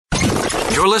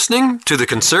You're listening to The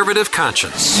Conservative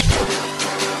Conscience.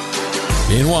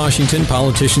 In Washington,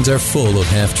 politicians are full of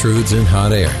half-truths and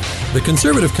hot air. The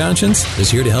Conservative Conscience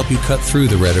is here to help you cut through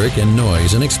the rhetoric and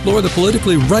noise and explore the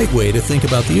politically right way to think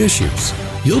about the issues.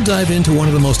 You'll dive into one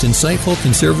of the most insightful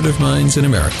conservative minds in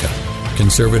America.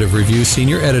 Conservative Review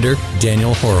Senior Editor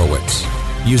Daniel Horowitz.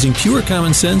 Using pure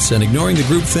common sense and ignoring the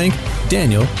groupthink,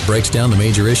 Daniel breaks down the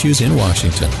major issues in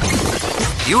Washington.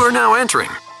 You are now entering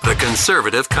The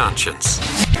Conservative Conscience.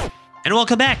 And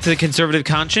welcome back to The Conservative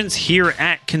Conscience here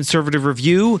at Conservative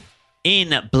Review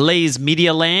in Blaze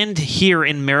Media Land here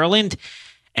in Maryland.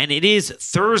 And it is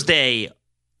Thursday.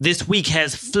 This week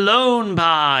has flown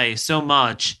by so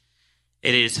much.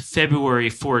 It is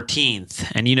February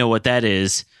 14th. And you know what that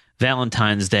is,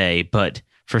 Valentine's Day. But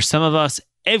for some of us,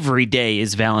 every day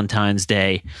is Valentine's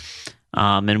Day.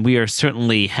 And we are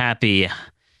certainly happy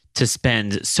to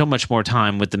spend so much more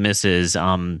time with the missus.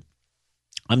 I'm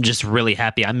just really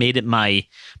happy. I made it my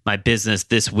business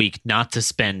this week not to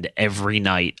spend every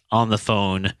night on the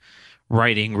phone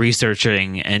writing,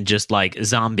 researching, and just like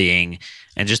zombieing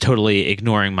and just totally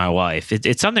ignoring my wife.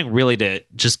 It's something really to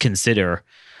just consider.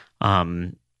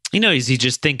 As you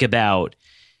just think about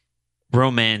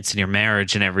romance and your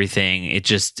marriage and everything, it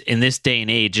just, in this day and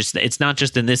age, it's not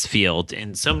just in this field,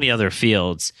 in so many other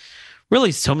fields,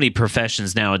 really so many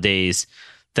professions nowadays,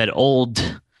 that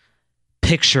old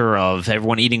picture of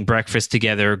everyone eating breakfast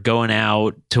together, going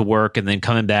out to work, and then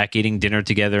coming back, eating dinner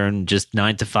together, and just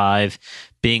 9 to 5,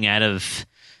 being out of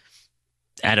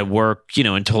work,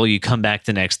 until you come back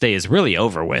the next day, is really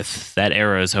over with. That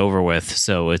era is over with.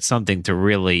 So it's something to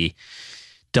really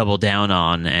double down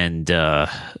on and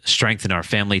strengthen our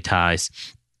family ties.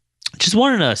 Just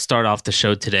wanted to start off the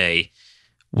show today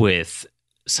with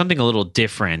something a little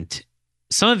different.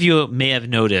 Some of you may have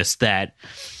noticed that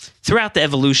throughout the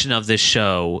evolution of this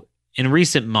show, in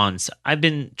recent months, I've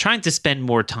been trying to spend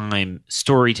more time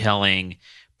storytelling,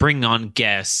 bringing on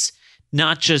guests,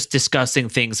 not just discussing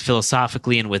things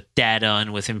philosophically and with data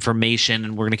and with information,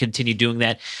 and we're going to continue doing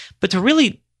that, but to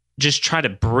really just try to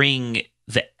bring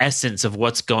the essence of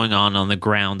what's going on the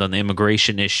ground on the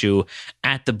immigration issue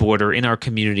at the border in our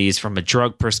communities, from a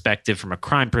drug perspective, from a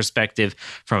crime perspective,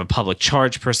 from a public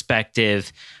charge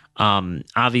perspective.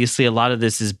 Obviously, a lot of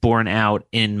this is borne out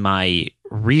in my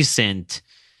recent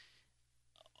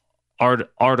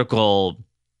article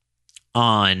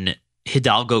on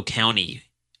Hidalgo County.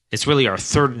 It's really our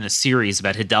third in a series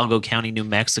about Hidalgo County, New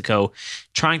Mexico,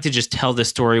 trying to just tell the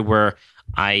story where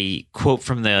I quote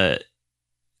from the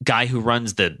guy who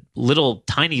runs the little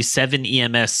tiny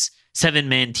seven-man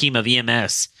team of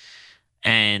EMS,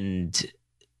 and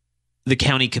the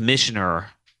county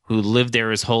commissioner who lived there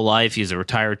his whole life. He's a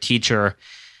retired teacher,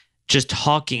 just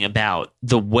talking about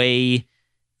the way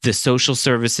the social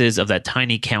services of that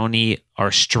tiny county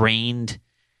are strained,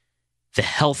 the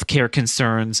healthcare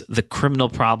concerns, the criminal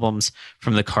problems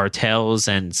from the cartels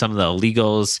and some of the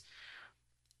illegals.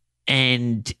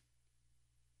 And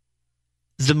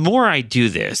the more I do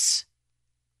this,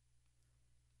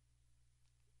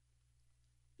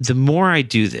 the more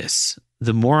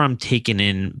I'm taken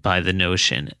in by the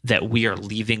notion that we are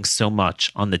leaving so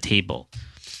much on the table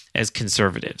as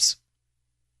conservatives.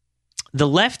 The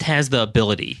left has the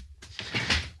ability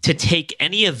to take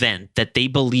any event that they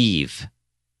believe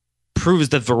proves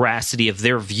the veracity of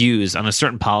their views on a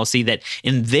certain policy that,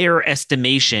 in their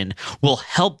estimation, will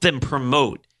help them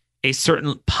promote a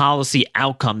certain policy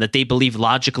outcome that they believe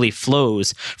logically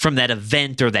flows from that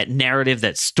event or that narrative,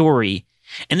 that story.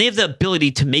 And they have the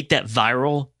ability to make that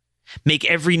viral, make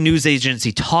every news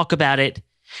agency talk about it,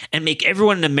 and make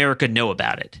everyone in America know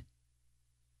about it,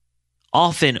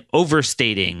 often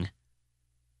overstating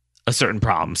a certain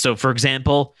problem. So, for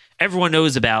example, everyone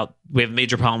knows we have a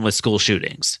major problem with school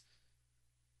shootings,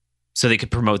 so they could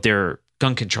promote their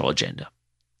gun control agenda.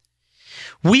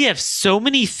 We have so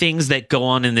many things that go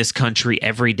on in this country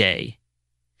every day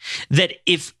that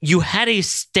if you had a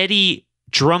steady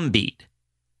drumbeat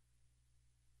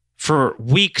for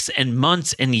weeks and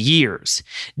months and years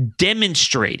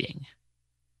demonstrating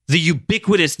the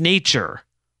ubiquitous nature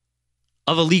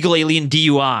of illegal alien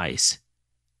DUIs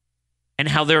and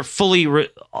how they're solely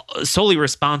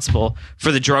responsible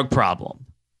for the drug problem,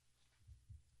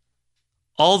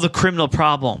 all the criminal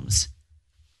problems,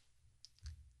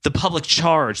 the public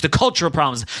charge, the cultural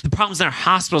problems, the problems in our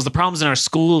hospitals, the problems in our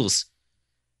schools,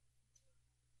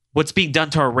 what's being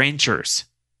done to our ranchers.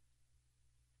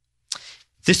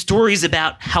 The stories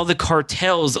about how the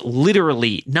cartels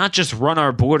literally not just run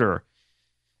our border,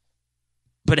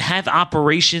 but have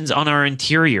operations on our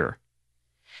interior.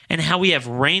 And how we have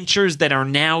ranchers that are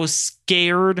now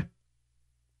scared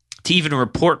to even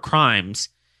report crimes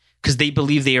because they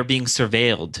believe they are being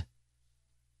surveilled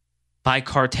by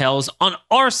cartels on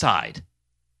our side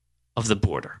of the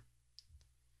border.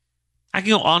 I can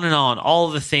go on and on, all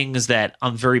of the things that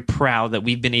I'm very proud that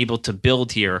we've been able to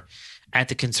build here at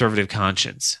the Conservative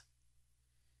Conscience.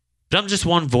 But I'm just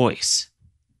one voice.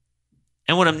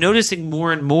 And what I'm noticing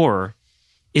more and more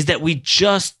is that we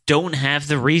just don't have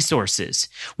the resources.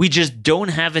 We just don't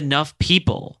have enough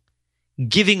people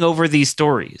giving over these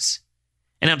stories.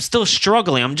 And I'm still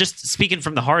struggling. I'm just speaking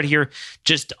from the heart here,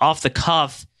 just off the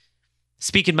cuff,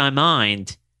 speaking my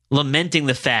mind, lamenting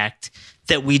the fact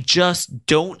that we just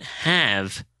don't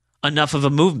have enough of a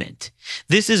movement.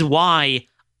 This is why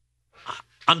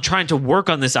I'm trying to work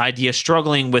on this idea,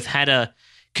 struggling with how to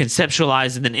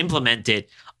conceptualize and then implement it,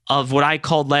 of what I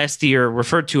called last year,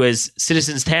 referred to as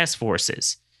citizens task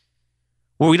forces,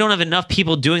 where we don't have enough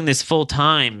people doing this full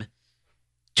time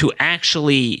to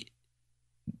actually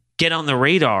get on the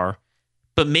radar.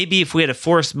 But maybe if we had a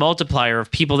force multiplier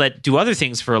of people that do other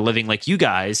things for a living, like you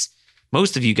guys,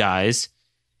 most of you guys,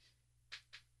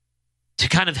 to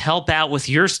kind of help out with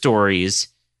your stories,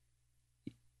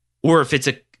 or if it's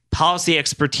a policy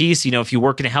expertise, if you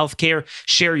work in healthcare,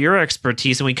 share your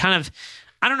expertise, and we kind of,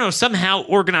 I don't know, somehow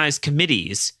organize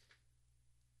committees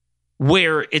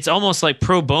where it's almost like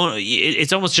pro bono.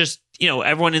 It's almost just,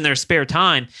 everyone in their spare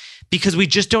time, because we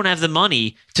just don't have the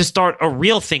money to start a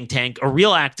real think tank, a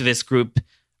real activist group,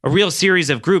 a real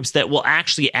series of groups that will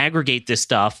actually aggregate this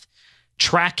stuff,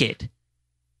 track it,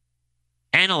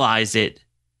 analyze it,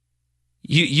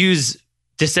 use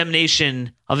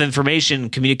dissemination of information,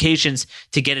 communications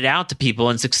to get it out to people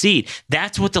and succeed.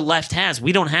 That's what the left has.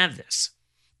 We don't have this.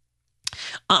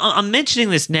 I'm mentioning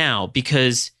this now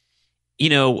because,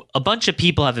 a bunch of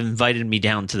people have invited me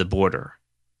down to the border.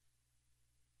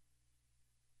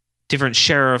 Different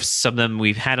sheriffs, some of them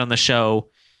we've had on the show,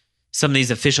 some of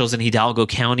these officials in Hidalgo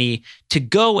County, to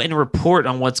go and report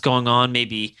on what's going on,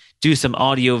 maybe do some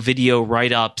audio, video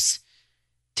write-ups,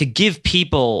 to give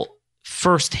people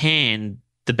firsthand,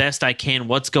 the best I can,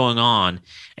 what's going on,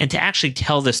 and to actually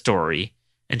tell the story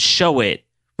and show it,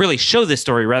 really show the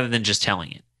story rather than just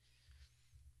telling it.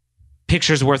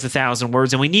 Picture's worth 1,000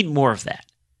 words, and we need more of that.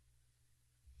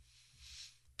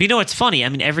 But it's funny. I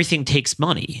mean, everything takes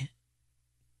money.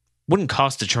 Wouldn't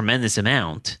cost a tremendous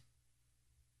amount.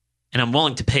 And I'm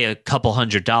willing to pay a couple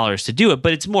 $100s to do it,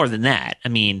 but it's more than that. I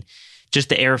mean, just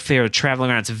the airfare, traveling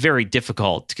around, it's very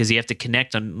difficult because you have to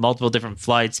connect on multiple different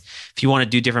flights if you want to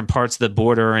do different parts of the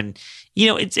border. And,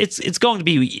 it's going to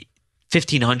be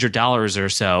 $1,500 or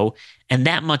so, and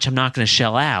that much I'm not going to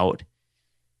shell out.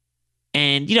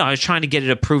 And, I was trying to get it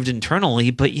approved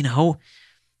internally, but,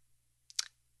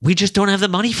 we just don't have the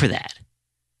money for that.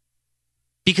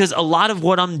 Because a lot of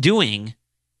what I'm doing,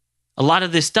 a lot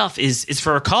of this stuff is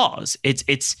for a cause.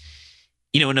 It's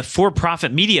in a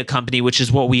for-profit media company, which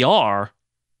is what we are,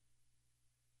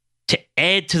 to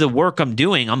add to the work I'm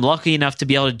doing. I'm lucky enough to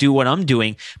be able to do what I'm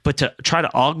doing, but to try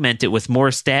to augment it with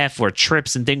more staff or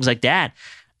trips and things like that,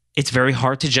 it's very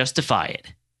hard to justify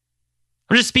it.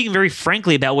 I'm just speaking very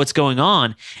frankly about what's going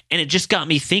on, and it just got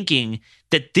me thinking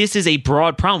that this is a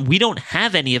broad problem. We don't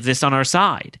have any of this on our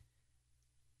side.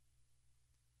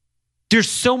 There's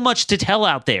so much to tell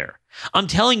out there. I'm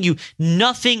telling you,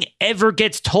 nothing ever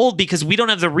gets told because we don't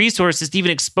have the resources to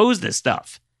even expose this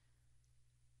stuff.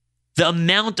 The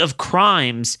amount of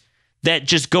crimes that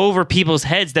just go over people's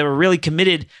heads that were really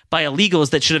committed by illegals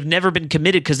that should have never been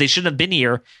committed because they shouldn't have been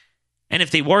here. And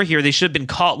if they were here, they should have been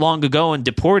caught long ago and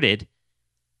deported.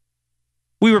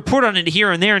 We report on it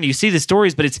here and there, and you see the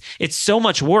stories, but it's so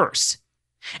much worse.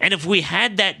 And if we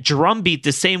had that drumbeat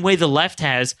the same way the left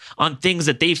has on things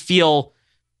that they feel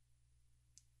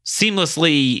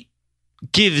seamlessly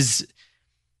gives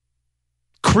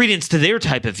credence to their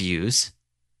type of views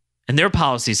and their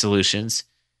policy solutions,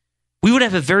 we would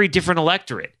have a very different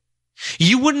electorate.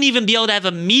 You wouldn't even be able to have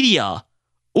a media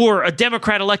or a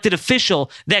Democrat elected official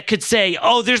that could say,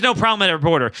 oh, there's no problem at our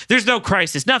border. There's no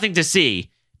crisis, nothing to see,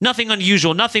 nothing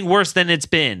unusual, nothing worse than it's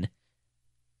been.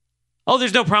 Oh,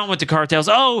 there's no problem with the cartels.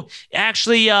 Oh,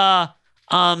 actually,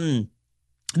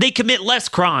 they commit less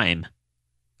crime.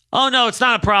 Oh, no, it's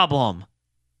not a problem.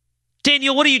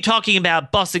 Daniel, what are you talking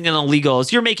about, busing in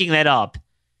illegals? You're making that up.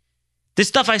 This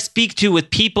stuff I speak to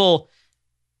with people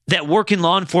that work in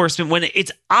law enforcement when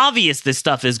it's obvious this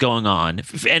stuff is going on,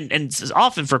 and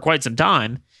often for quite some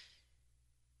time.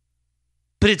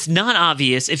 But it's not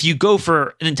obvious if you go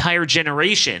for an entire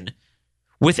generation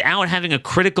without having a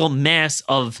critical mass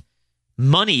of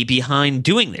money behind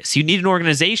doing this. You need an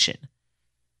organization.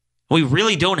 We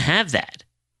really don't have that.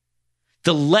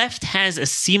 The left has a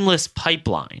seamless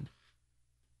pipeline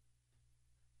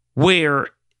where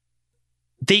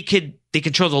they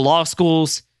control the law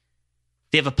schools.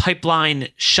 They have a pipeline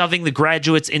shoving the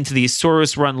graduates into these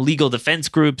Soros-run legal defense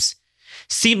groups,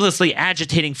 seamlessly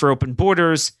agitating for open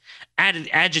borders,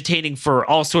 agitating for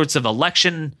all sorts of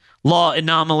election law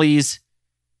anomalies.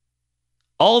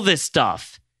 All this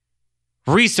stuff.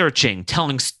 Researching,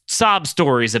 telling sob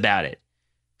stories about it.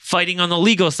 Fighting on the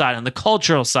legal side, on the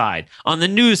cultural side, on the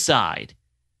news side.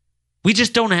 We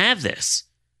just don't have this.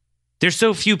 There's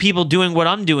so few people doing what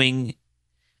I'm doing.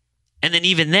 And then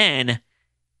even then,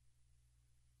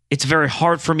 it's very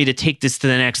hard for me to take this to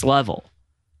the next level.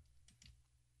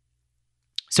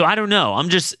 So I don't know. I'm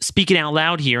just speaking out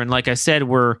loud here. And like I said,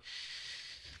 we're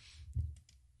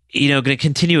going to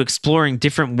continue exploring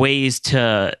different ways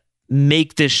to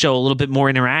make this show a little bit more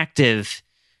interactive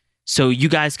so you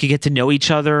guys could get to know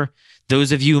each other.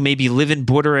 Those of you who maybe live in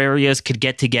border areas could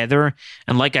get together.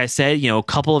 And like I said, a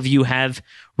couple of you have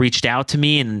reached out to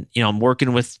me, and I'm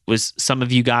working with some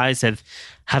of you guys have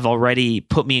already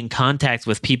put me in contact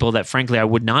with people that frankly I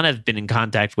would not have been in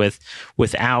contact with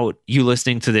without you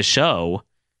listening to this show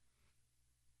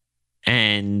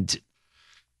and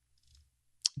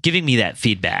giving me that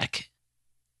feedback.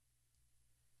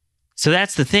 So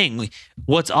that's the thing.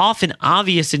 What's often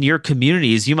obvious in your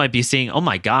communities, you might be saying, oh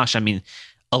my gosh,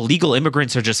 illegal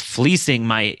immigrants are just fleecing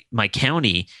my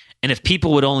county. And if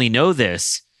people would only know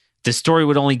this, the story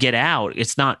would only get out.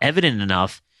 It's not evident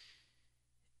enough.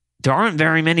 There aren't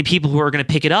very many people who are going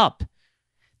to pick it up.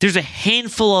 There's a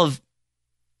handful of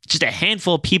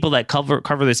people that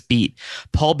cover this beat.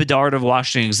 Paul Bedard of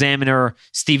Washington Examiner,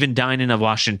 Stephen Dinan of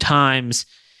Washington Times.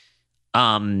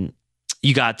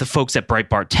 You got the folks at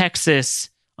Breitbart Texas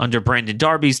under Brandon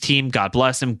Darby's team. God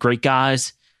bless them. Great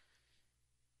guys.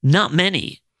 Not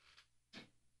many.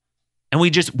 And we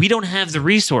don't have the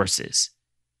resources.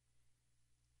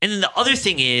 And then the other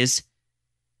thing is,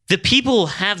 the people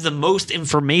who have the most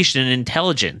information and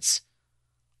intelligence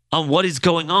on what is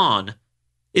going on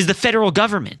is the federal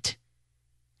government.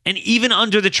 And even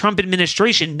under the Trump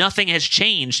administration, nothing has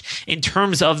changed in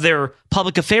terms of their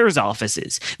public affairs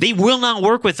offices. They will not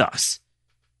work with us.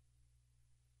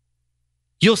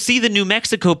 You'll see the New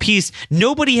Mexico piece.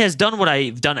 Nobody has done what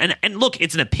I've done. And look,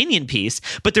 it's an opinion piece,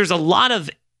 but there's a lot of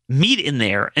meat in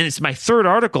there, and it's my third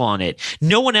article on it.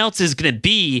 No one else is going to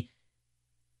be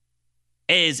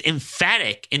as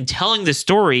emphatic in telling the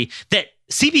story that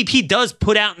CBP does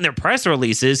put out in their press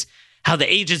releases, how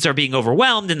the agents are being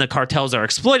overwhelmed and the cartels are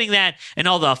exploiting that, and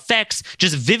all the effects,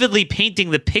 just vividly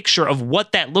painting the picture of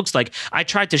what that looks like. I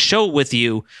tried to show it with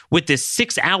you with this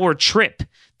 6-hour trip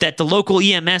that the local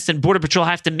EMS and Border Patrol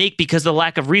have to make because of the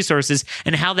lack of resources,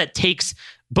 and how that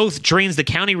both drains the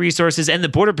county resources and the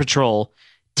Border Patrol,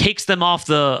 takes them off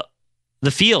the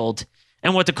field,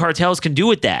 and what the cartels can do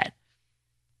with that.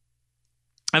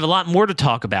 I have a lot more to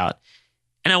talk about.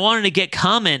 And I wanted to get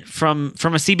comment from a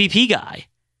CBP guy.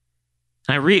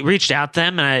 And I reached out to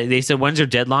them, and they said, when's your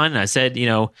deadline? And I said,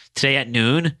 today at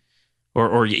noon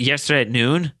or yesterday at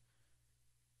noon.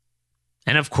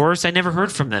 And of course, I never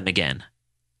heard from them again.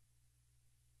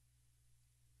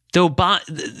 The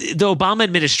Obama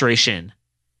administration,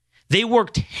 they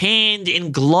worked hand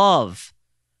in glove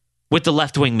with the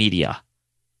left-wing media.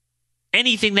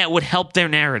 Anything that would help their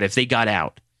narrative, they got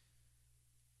out.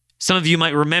 Some of you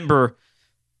might remember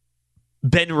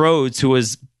Ben Rhodes, who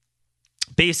was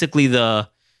basically the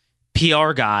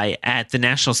PR guy at the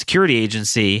National Security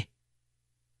Agency.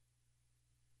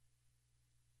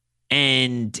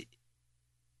 And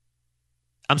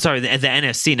I'm sorry, the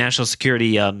NSC, National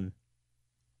Security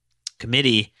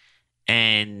Committee.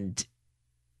 And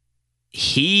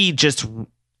he just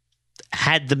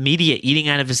had the media eating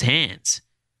out of his hands.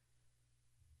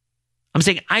 I'm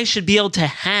saying I should be able to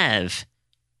have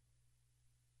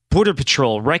Border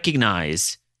Patrol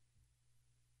recognize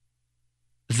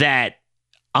that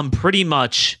I'm pretty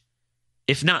much,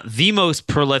 if not the most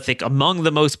prolific, among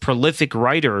the most prolific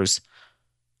writers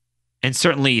and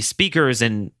certainly speakers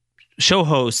and show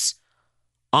hosts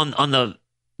on the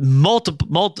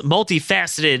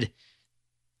multifaceted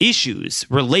issues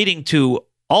relating to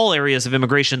all areas of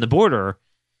immigration and the border,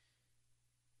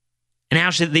 and how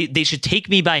they should take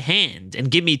me by hand and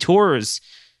give me tours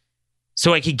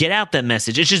so I could get out that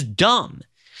message. It's just dumb.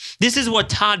 This is what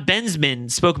Todd Bensman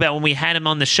spoke about when we had him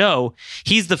on the show.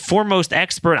 He's the foremost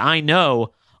expert I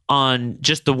know on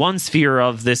just the one sphere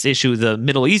of this issue, the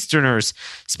Middle Easterners,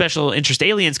 special interest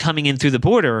aliens coming in through the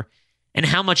border, and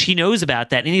how much he knows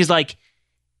about that. And he's like,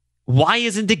 why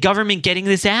isn't the government getting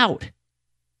this out?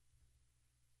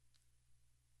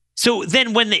 So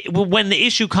then when the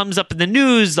issue comes up in the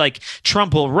news, like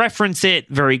Trump will reference it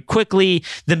very quickly,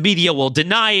 the media will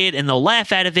deny it and they'll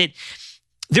laugh out of it.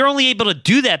 They're only able to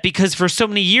do that because for so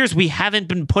many years we haven't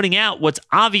been putting out what's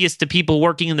obvious to people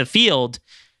working in the field,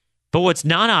 but what's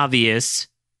not obvious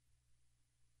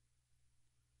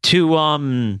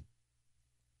to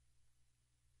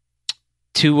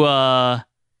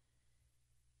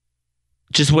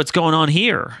just what's going on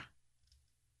here.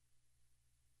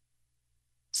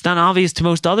 It's not obvious to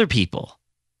most other people.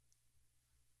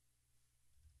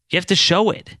 You have to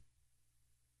show it.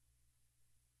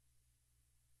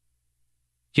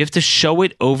 You have to show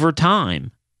it over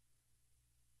time.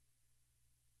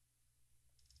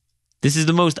 This is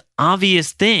the most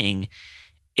obvious thing.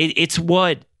 It's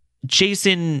what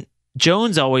Jason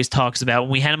Jones always talks about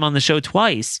when we had him on the show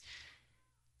twice,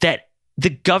 that the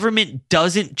government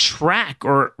doesn't track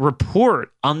or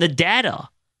report on the data.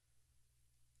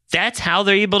 That's how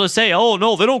they're able to say, oh,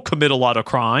 no, they don't commit a lot of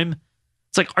crime.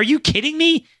 It's like, are you kidding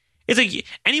me? It's like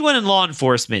anyone in law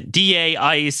enforcement, DA,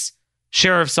 ICE,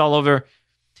 sheriffs all over,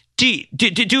 do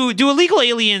illegal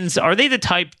aliens, are they the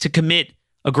type to commit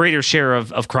a greater share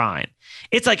of crime?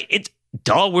 It's like,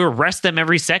 we arrest them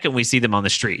every second we see them on the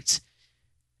streets.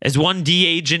 As one D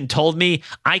agent told me,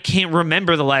 I can't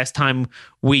remember the last time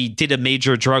we did a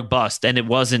major drug bust and it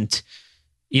wasn't,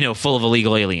 full of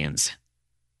illegal aliens.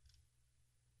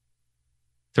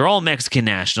 They're all Mexican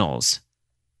nationals,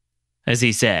 as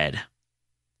he said.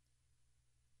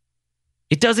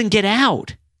 It doesn't get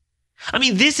out. I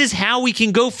mean, this is how we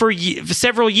can go for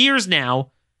several years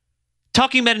now,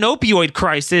 talking about an opioid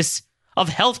crisis of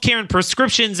healthcare and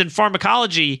prescriptions and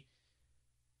pharmacology,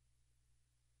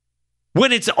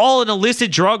 when it's all an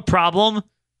illicit drug problem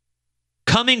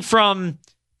coming from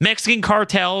Mexican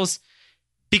cartels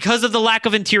because of the lack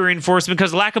of interior enforcement,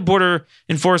 because of the lack of border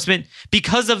enforcement,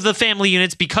 because of the family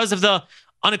units, because of the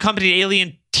unaccompanied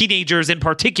alien teenagers in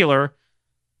particular.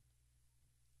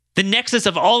 The nexus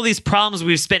of all these problems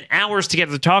we've spent hours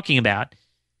together talking about.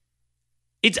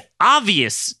 It's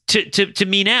obvious to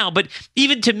me now, but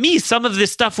even to me, some of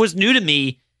this stuff was new to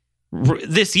me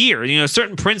this year.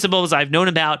 Certain principles I've known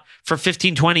about for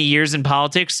 15, 20 years in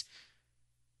politics.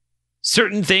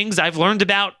 Certain things I've learned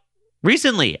about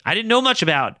recently. I didn't know much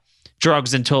about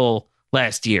drugs until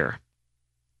last year.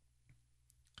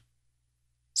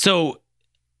 So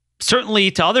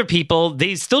certainly to other people,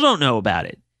 they still don't know about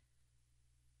it.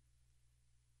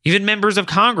 Even members of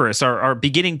Congress are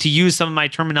beginning to use some of my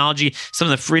terminology, some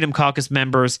of the Freedom Caucus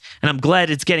members, and I'm glad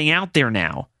it's getting out there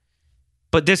now.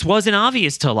 But this wasn't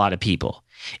obvious to a lot of people.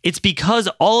 It's because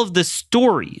all of the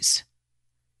stories,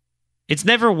 it's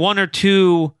never one or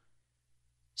two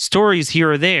stories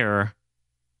here or there,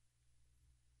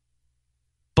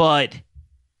 but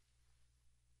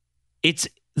it's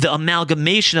the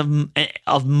amalgamation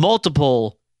of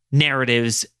multiple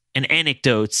narratives and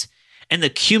anecdotes and the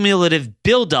cumulative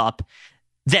buildup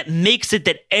that makes it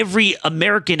that every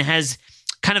American has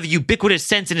kind of a ubiquitous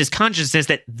sense in his consciousness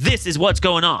that this is what's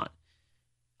going on.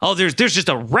 Oh, there's just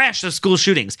a rash of school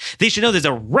shootings. They should know there's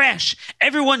a rash.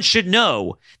 Everyone should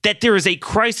know that there is a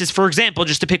crisis, for example,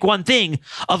 just to pick one thing,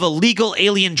 of illegal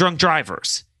alien drunk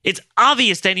drivers. It's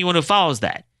obvious to anyone who follows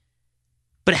that.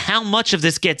 But how much of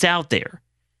this gets out there?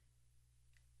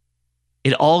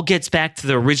 It all gets back to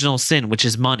the original sin, which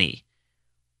is money,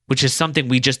 which is something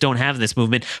we just don't have in this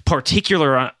movement,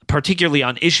 particularly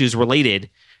on issues related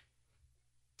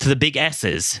to the big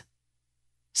S's: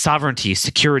 sovereignty,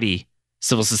 security,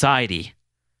 civil society.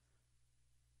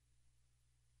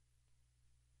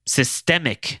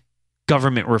 Systemic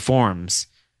government reforms.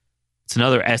 It's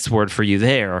another S word for you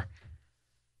there.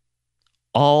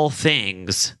 All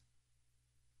things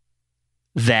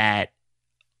that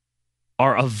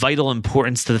are of vital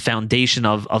importance to the foundation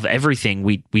of everything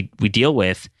we deal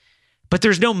with. But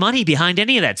there's no money behind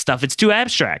any of that stuff. It's too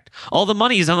abstract. All the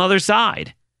money is on the other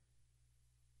side.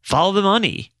 Follow the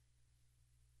money.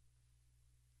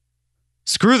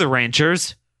 Screw the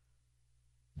ranchers.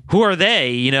 Who are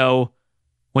they?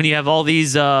 When you have all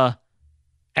these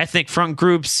ethnic front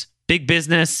groups, big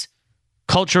business,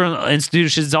 cultural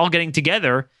institutions all getting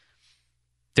together,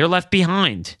 they're left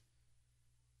behind.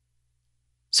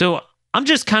 So I'm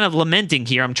just kind of lamenting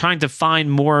here. I'm trying to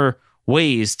find more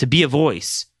ways to be a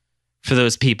voice for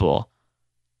those people.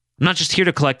 I'm not just here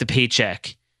to collect a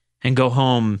paycheck and go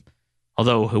home,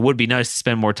 although it would be nice to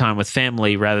spend more time with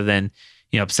family rather than,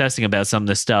 obsessing about some of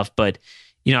this stuff. But,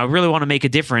 I really want to make a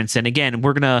difference. And again,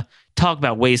 we're going to talk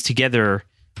about ways together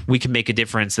we can make a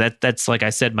difference. That's, like I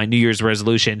said, my New Year's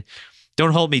resolution.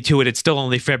 Don't hold me to it. It's still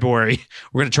only February.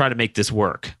 We're going to try to make this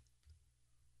work.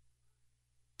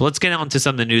 But let's get on to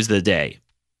some of the news of the day.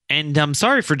 And I'm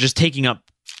sorry for just taking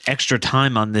up extra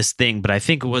time on this thing, but I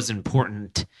think it was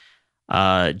important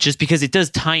just because it does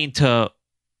tie into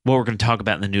what we're going to talk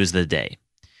about in the news of the day.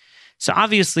 So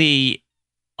obviously,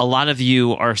 a lot of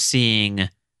you are seeing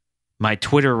my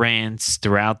Twitter rants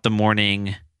throughout the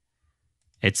morning.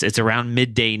 It's around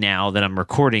midday now that I'm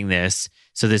recording this,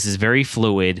 so this is very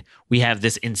fluid. We have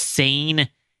this insane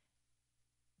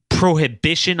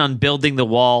prohibition on building the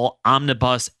wall,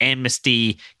 omnibus,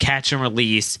 amnesty, catch and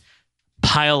release,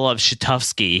 pile of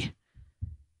Shatufsky,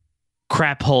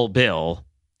 crap hole bill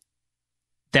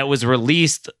that was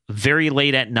released very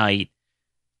late at night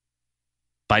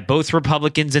by both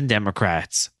Republicans and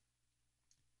Democrats.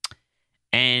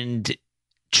 And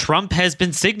Trump has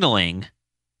been signaling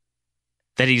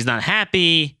that he's not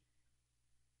happy,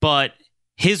 but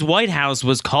his White House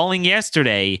was calling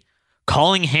yesterday,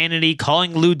 calling Hannity,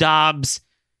 calling Lou Dobbs,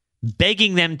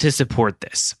 begging them to support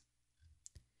this.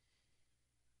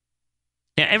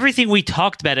 Now, everything we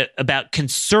talked about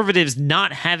conservatives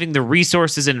not having the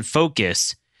resources and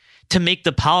focus to make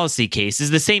the policy case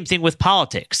is the same thing with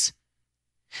politics.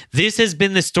 This has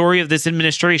been the story of this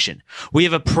administration. We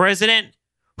have a president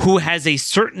who has a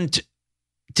certain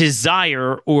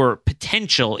desire or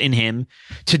potential in him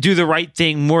to do the right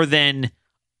thing more than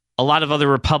a lot of other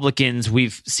Republicans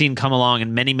we've seen come along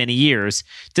in many, many years,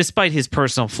 despite his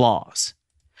personal flaws.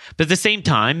 But at the same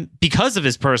time, because of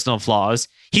his personal flaws,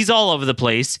 he's all over the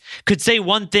place, could say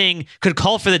one thing, could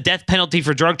call for the death penalty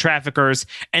for drug traffickers,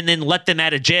 and then let them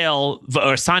out of jail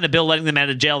or sign a bill letting them out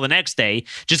of jail the next day,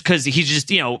 just because he's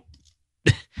just,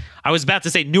 I was about to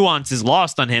say nuance is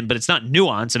lost on him, but it's not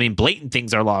nuance. I mean, blatant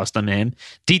things are lost on him.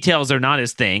 Details are not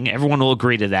his thing. Everyone will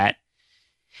agree to that.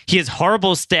 He has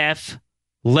horrible staff,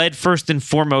 led first and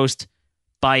foremost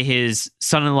by his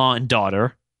son-in-law and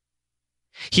daughter.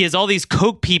 He has all these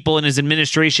Koch people in his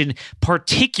administration,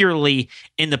 particularly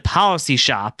in the policy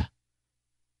shop,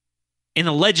 in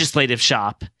the legislative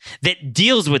shop, that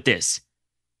deals with this.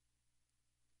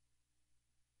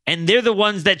 And they're the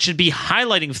ones that should be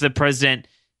highlighting for the president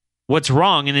what's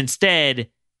wrong, and instead,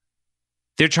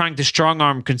 they're trying to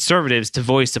strong-arm conservatives to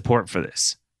voice support for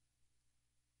this.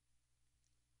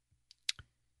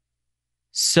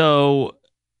 So,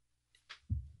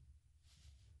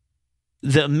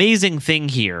 the amazing thing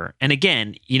here, and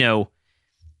again,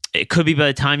 it could be by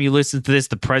the time you listen to this,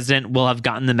 the president will have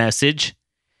gotten the message.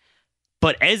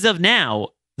 But as of now,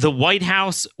 the White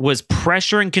House was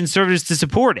pressuring conservatives to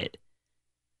support it.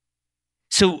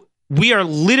 So we are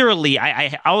literally,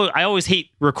 I always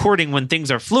hate recording when things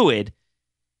are fluid,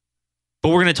 but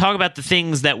we're going to talk about the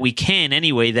things that we can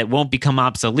anyway that won't become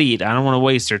obsolete. I don't want to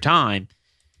waste your time.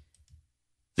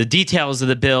 The details of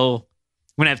the bill,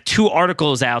 we're going to have 2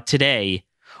 articles out today,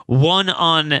 one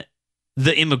on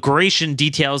the immigration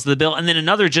details of the bill, and then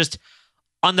another just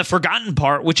on the forgotten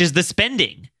part, which is the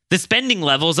spending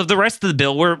levels of the rest of the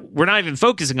bill. We're not even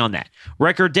focusing on that.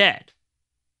 Record debt.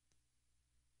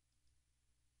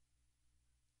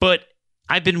 But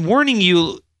I've been warning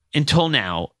you until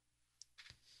now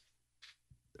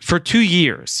for 2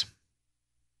 years,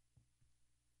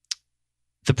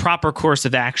 the proper course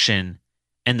of action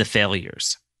and the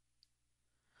failures.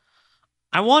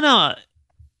 I want to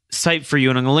cite for you,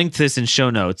 and I'm going to link to this in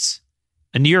show notes,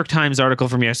 a New York Times article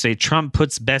from yesterday. Trump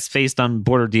puts best face on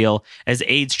border deal as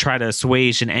aides try to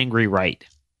assuage an angry right.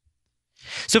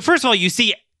 So first of all, you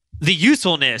see the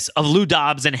usefulness of Lou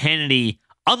Dobbs and Hannity,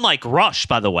 unlike Rush,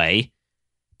 by the way,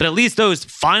 but at least those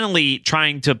finally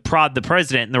trying to prod the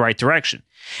president in the right direction.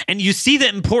 And you see the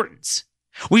importance.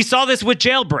 We saw this with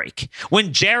Jailbreak,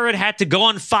 when Jared had to go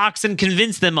on Fox and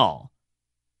convince them all.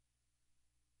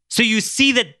 So you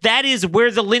see that is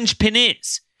where the linchpin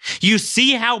is. You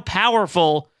see how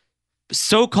powerful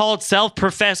so-called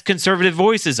self-professed conservative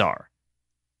voices are.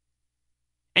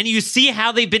 And you see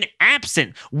how they've been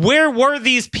absent. Where were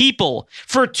these people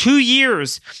for 2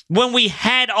 years when we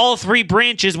had all 3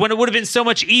 branches, when it would have been so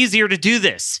much easier to do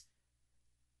this?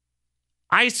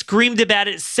 I screamed about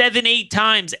it 7, 8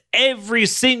 times, every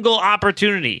single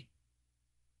opportunity.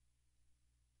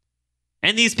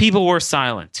 And these people were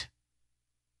silent,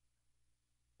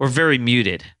 or very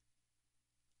muted,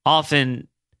 often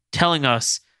telling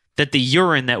us that the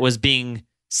urine that was being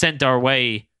sent our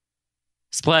way,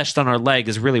 splashed on our leg,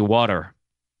 is really water.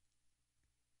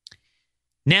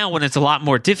 Now, when it's a lot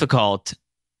more difficult,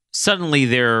 suddenly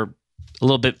they're a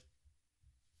little bit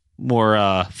more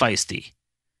feisty.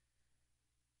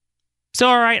 So,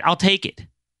 all right, I'll take it.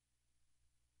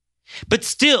 But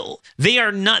still,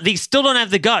 they still don't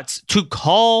have the guts to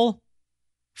call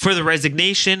for the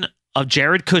resignation of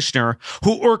Jared Kushner,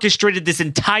 who orchestrated this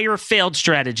entire failed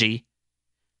strategy,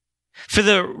 for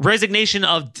the resignation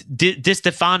of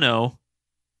DiStefano,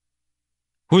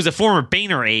 who is a former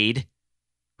Boehner aide,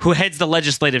 who heads the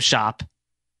legislative shop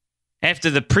after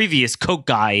the previous Koch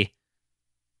guy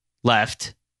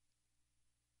left.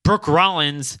 Brooke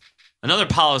Rollins, another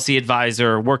policy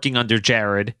advisor working under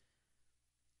Jared,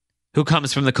 who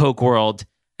comes from the Koch world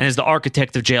and is the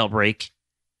architect of jailbreak.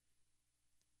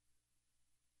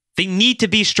 They need to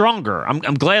be stronger.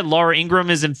 I'm glad Laura Ingraham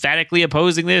is emphatically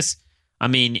opposing this. I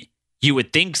mean, you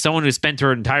would think someone who spent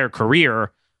her entire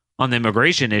career on the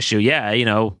immigration issue, yeah,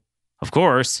 of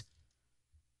course.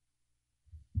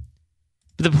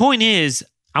 But the point is,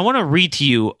 I want to read to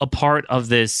you a part of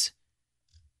this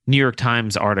New York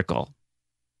Times article.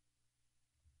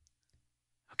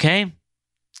 Okay?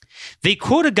 They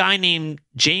quote a guy named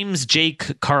James J.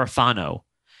 Carafano,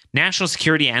 national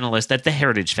security analyst at the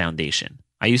Heritage Foundation.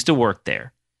 I used to work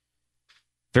there.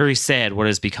 Very sad what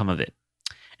has become of it.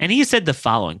 And he said the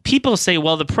following. People say,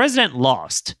 well, the president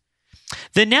lost.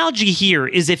 The analogy here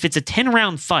is if it's a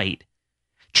 10-round fight,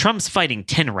 Trump's fighting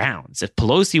 10 rounds. If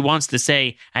Pelosi wants to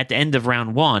say at the end of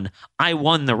round 1, I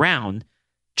won the round,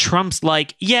 Trump's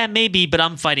like, yeah, maybe, but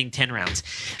I'm fighting 10 rounds.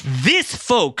 This,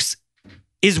 folks,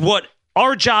 is what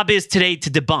our job is today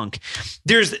to debunk.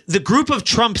 There's the group of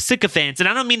Trump sycophants, and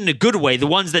I don't mean in a good way, the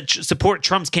ones that support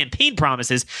Trump's campaign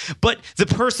promises, but the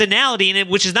personality in it,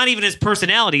 which is not even his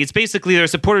personality. It's basically they're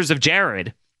supporters of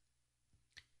Jared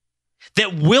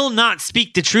that will not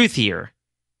speak the truth here.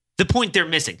 The point they're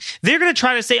missing. They're going to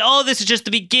try to say, oh, this is just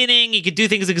the beginning. You could do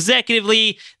things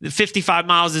executively. 55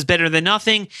 miles is better than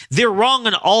nothing. They're wrong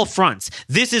on all fronts.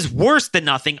 This is worse than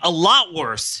nothing, a lot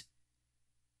worse.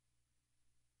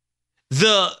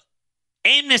 The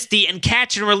amnesty and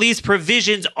catch and release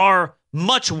provisions are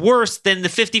much worse than the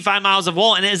 55 miles of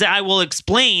wall. And as I will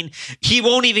explain, he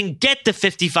won't even get the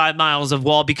 55 miles of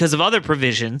wall because of other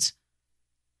provisions.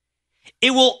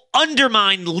 It will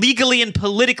undermine legally and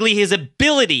politically his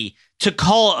ability to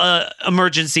call an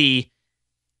emergency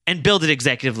and build it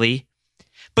executively.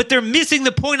 But they're missing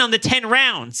the point on the 10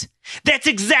 rounds. That's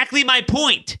exactly my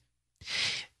point.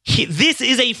 This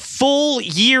is a full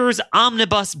year's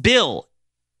omnibus bill.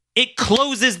 It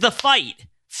closes the fight.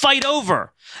 Fight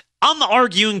over. I'm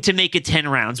arguing to make it 10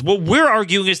 rounds. What we're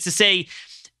arguing is to say,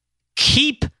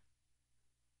 keep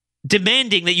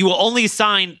demanding that you will only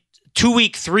sign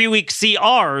 2-week, 3-week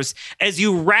CRs as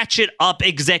you ratchet up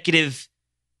executive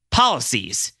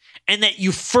policies and that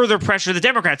you further pressure the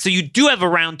Democrats. So you do have a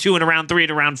round 2 and a round 3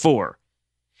 and a round 4.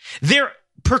 They're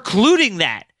precluding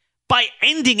that by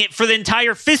ending it for the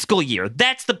entire fiscal year.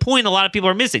 That's the point a lot of people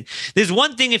are missing. There's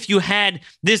one thing if you had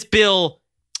this bill,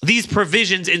 these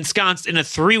provisions ensconced in a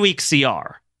 3-week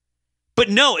CR. But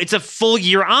no, it's a full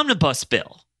year omnibus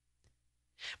bill.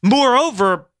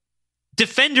 Moreover,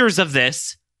 defenders of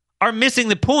this are missing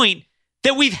the point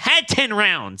that we've had 10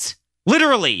 rounds.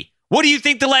 Literally. What do you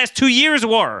think the last 2 years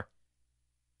were?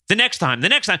 The next time.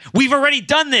 We've already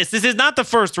done this. This is not the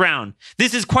first round.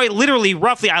 This is quite literally,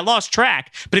 roughly, I lost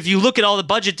track. But if you look at all the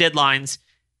budget deadlines,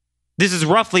 this is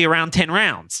roughly around 10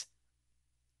 rounds.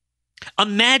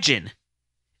 Imagine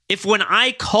if when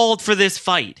I called for this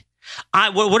fight,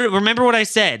 remember what I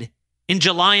said in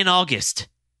July and August?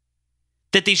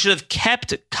 That they should have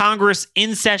kept Congress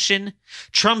in session.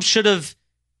 Trump should have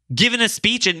given a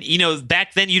speech. And,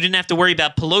 back then you didn't have to worry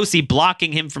about Pelosi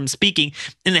blocking him from speaking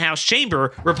in the House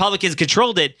chamber. Republicans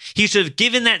controlled it. He should have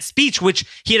given that speech, which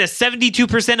he had a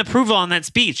 72% approval on that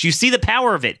speech. You see the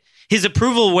power of it. His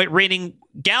approval rating,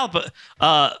 Gallup,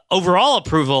 overall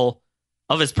approval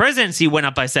of his presidency went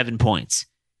up by 7 points.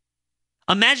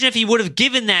 Imagine if he would have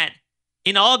given that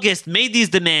in August, made these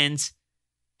demands,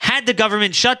 had the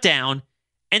government shut down,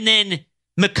 and then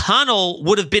McConnell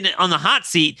would have been on the hot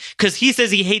seat because he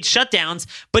says he hates shutdowns,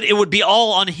 but it would be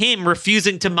all on him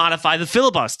refusing to modify the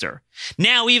filibuster.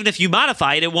 Now, even if you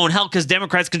modify it, it won't help because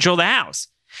Democrats control the House.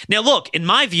 Now, look, in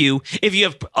my view, if you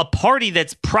have a party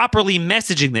that's properly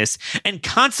messaging this and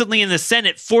constantly in the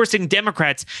Senate forcing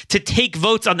Democrats to take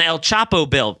votes on the El Chapo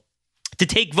bill, to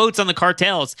take votes on the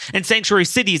cartels and sanctuary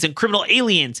cities and criminal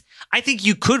aliens, I think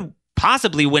you could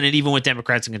possibly win it even with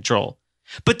Democrats in control.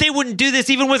 But they wouldn't do this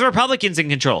even with Republicans in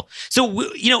control. So,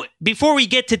 before we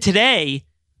get to today,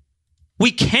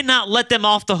 we cannot let them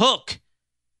off the hook.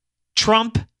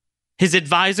 Trump, his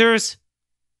advisors,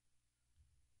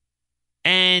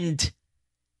 and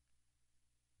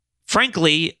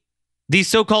frankly, these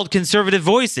so-called conservative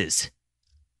voices.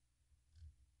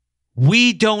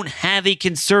 We don't have a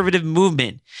conservative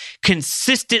movement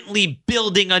consistently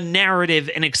building a narrative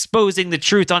and exposing the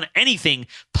truth on anything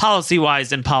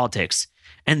policy-wise in politics.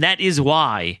 And that is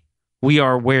why we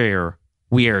are where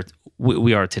we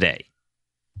are today.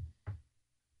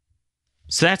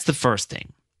 So that's the first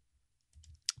thing.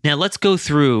 Now let's go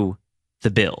through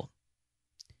the bill.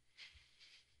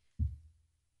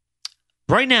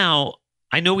 Right now,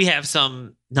 I know we have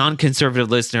some non-conservative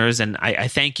listeners, and I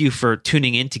thank you for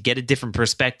tuning in to get a different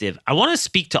perspective. I want to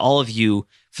speak to all of you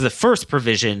for the first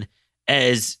provision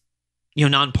as,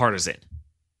 nonpartisan.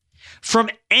 From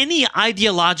any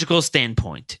ideological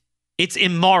standpoint, it's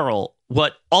immoral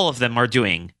what all of them are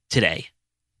doing today.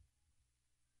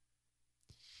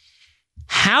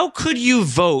 How could you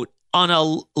vote on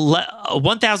a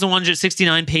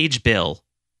 1,169-page bill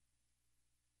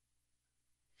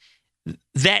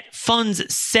that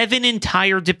funds 7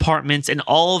 entire departments and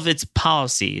all of its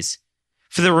policies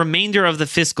for the remainder of the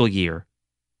fiscal year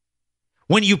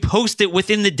when you post it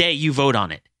within the day you vote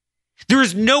on it? There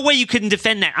is no way you can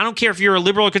defend that. I don't care if you're a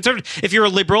liberal or conservative. If you're a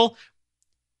liberal,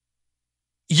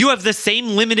 you have the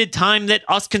same limited time that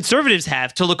us conservatives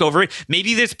have to look over it.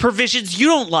 Maybe there's provisions you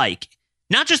don't like.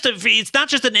 It's not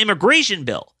just an immigration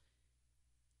bill.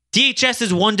 DHS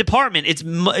is one department.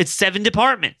 It's 7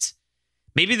 departments.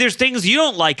 Maybe there's things you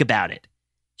don't like about it.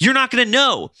 You're not going to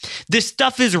know. This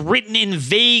stuff is written in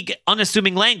vague,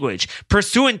 unassuming language,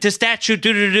 pursuant to statute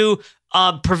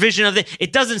provision of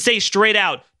it doesn't say straight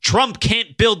out, Trump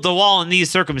can't build the wall in these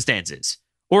circumstances,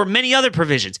 or many other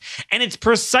provisions. And it's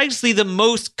precisely the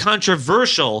most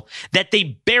controversial that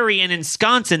they bury and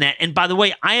ensconce in that. And by the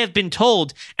way, I have been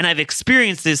told, and I've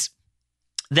experienced this,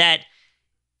 that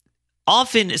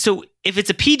often, so if it's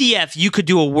a PDF, you could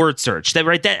do a word search.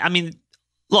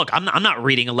 Look, I'm not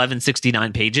reading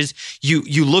 1169 pages.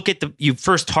 You look at you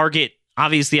first target.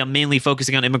 Obviously, I'm mainly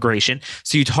focusing on immigration.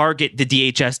 So you target the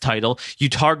DHS title. You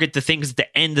target the things at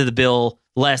the end of the bill,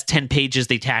 last 10 pages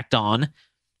they tacked on.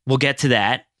 We'll get to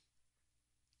that.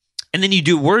 And then you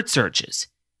do word searches.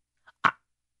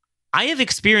 I have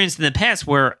experienced in the past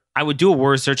where I would do a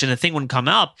word search and the thing wouldn't come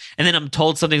up. And then I'm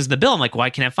told something's in the bill. I'm like, why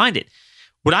can't I find it?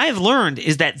 What I have learned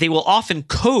is that they will often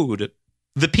code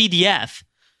the PDF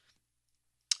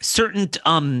certain,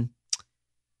 I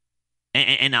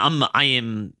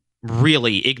am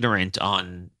really ignorant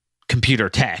on computer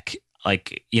tech.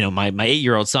 Like, my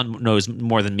 8-year-old son knows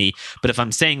more than me. But if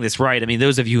I'm saying this right,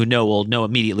 those of you who know will know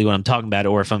immediately what I'm talking about.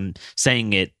 Or if I'm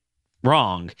saying it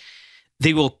wrong,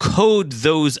 they will code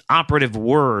those operative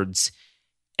words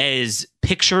as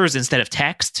pictures instead of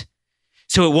text.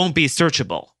 So it won't be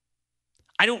searchable.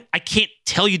 I can't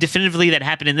tell you definitively that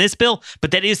happened in this bill, but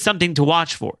that is something to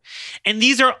watch for. And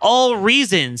these are all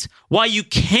reasons why you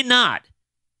cannot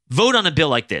vote on a bill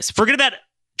like this. Forget about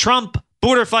Trump,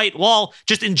 border fight, wall,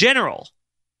 just in general.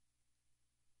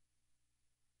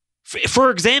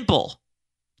 For example,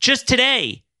 just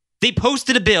today, they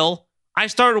posted a bill. I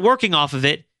started working off of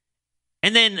it.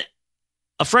 And then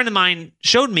a friend of mine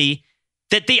showed me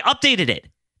that they updated it.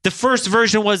 The first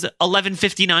version was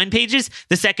 1159 pages.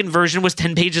 The second version was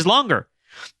 10 pages longer.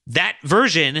 That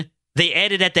version, they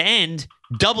added at the end,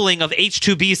 doubling of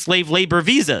H-2B slave labor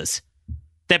visas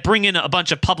that bring in a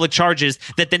bunch of public charges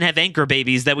that then have anchor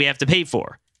babies that we have to pay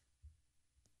for.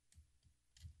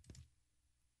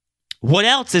 What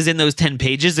else is in those 10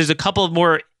 pages? There's a couple of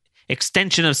more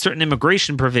extension of certain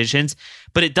immigration provisions,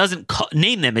 but it doesn't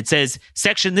name them. It says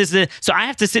section this, so I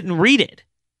have to sit and read it.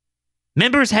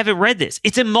 Members haven't read this.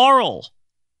 It's immoral.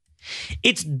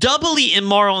 It's doubly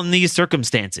immoral in these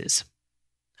circumstances.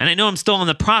 And I know I'm still on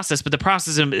the process, but the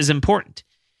process is important.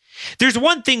 There's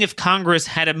one thing if Congress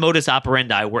had a modus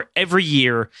operandi where every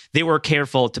year they were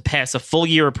careful to pass a full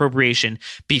year appropriation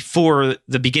before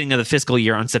the beginning of the fiscal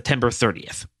year on September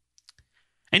 30th.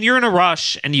 And you're in a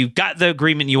rush and you got the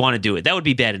agreement you want to do it. That would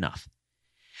be bad enough.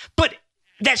 But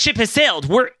that ship has sailed.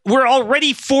 We're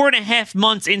already 4.5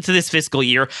 months into this fiscal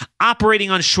year operating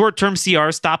on short-term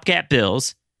CR stopgap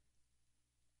bills.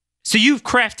 So you've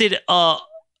crafted a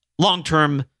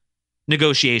long-term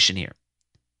negotiation here.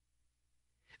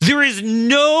 There is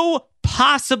no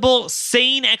possible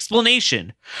sane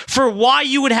explanation for why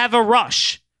you would have a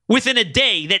rush within a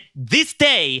day that this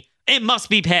day it must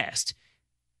be passed.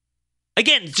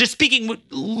 Again, just speaking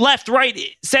left, right,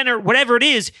 center, whatever it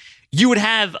is, you would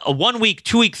have a 1 week,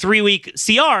 2 week, 3 week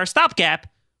CR stopgap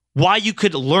while you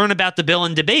could learn about the bill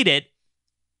and debate it.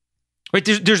 Right?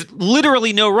 There's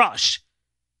literally no rush.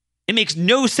 It makes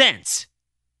no sense.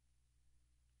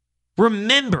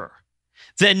 Remember,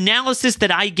 the analysis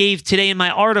that I gave today in my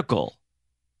article,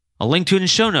 a link to it in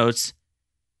show notes,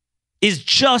 is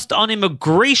just on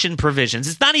immigration provisions.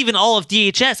 It's not even all of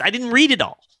DHS. I didn't read it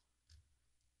all.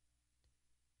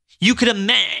 You could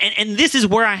imagine, and this is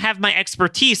where I have my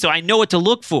expertise, so I know what to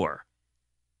look for.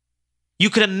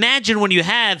 You could imagine when you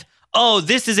have oh,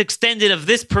 this is extended of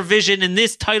this provision in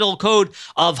this title code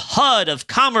of HUD, of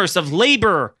commerce, of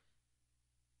labor.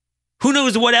 Who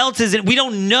knows what else is it? We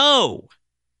don't know.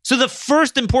 So the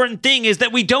first important thing is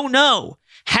that we don't know.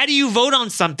 How do you vote on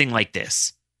something like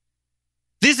this?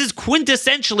 This is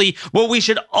quintessentially what we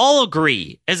should all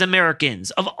agree as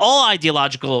Americans of all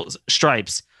ideological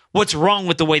stripes. What's wrong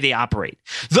with the way they operate?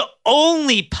 The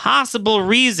only possible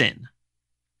reason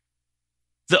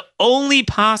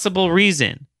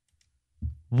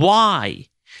why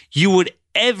you would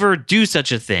ever do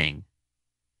such a thing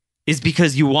is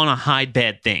because you want to hide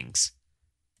bad things.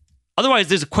 Otherwise,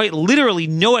 there's quite literally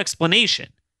no explanation.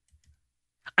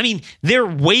 I mean, they're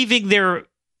waiving their...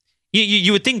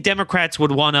 You would think Democrats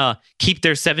would want to keep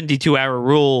their 72-hour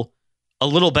rule a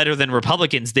little better than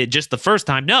Republicans did just the first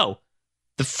time. No.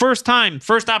 The first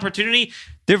opportunity,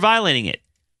 they're violating it.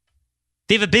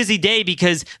 They have a busy day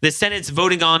because the Senate's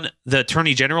voting on the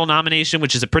Attorney General nomination,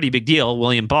 which is a pretty big deal,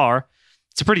 William Barr.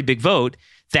 It's a pretty big vote.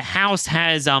 The House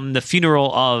has the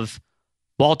funeral of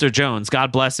Walter Jones.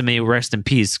 God bless him, may he rest in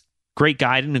peace. Great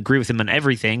guy. I didn't agree with him on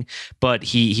everything, but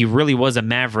he really was a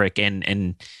maverick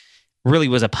and really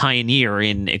was a pioneer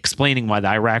in explaining why the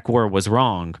Iraq War was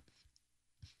wrong.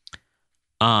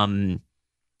 But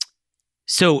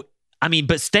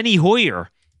Steny Hoyer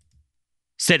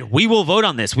said, we will vote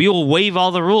on this. We will waive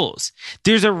all the rules.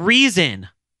 There's a reason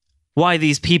why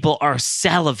these people are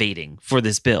salivating for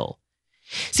this bill.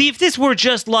 See, if this were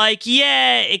just like,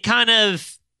 it kind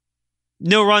of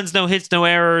no runs, no hits, no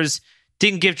errors,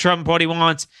 didn't give Trump what he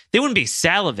wants, they wouldn't be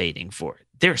salivating for it.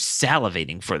 They're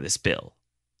salivating for this bill.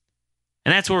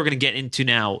 And that's what we're going to get into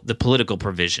now, the political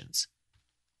provisions.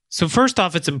 So first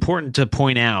off, it's important to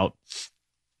point out,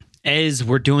 as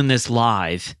we're doing this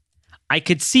live, I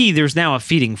could see there's now a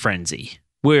feeding frenzy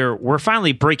where we're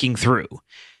finally breaking through.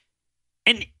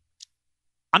 And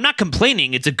I'm not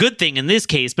complaining. It's a good thing in this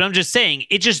case, but I'm just saying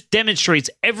it just demonstrates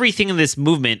everything in this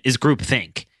movement is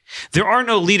groupthink. There are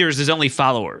no leaders, there's only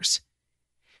followers.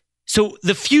 So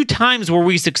the few times where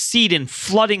we succeed in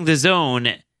flooding the zone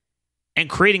and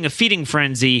creating a feeding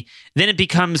frenzy, then it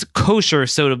becomes kosher,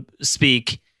 so to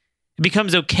speak. It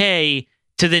becomes okay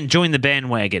to then join the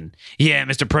bandwagon. Yeah,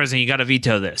 Mr. President, you got to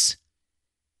veto this.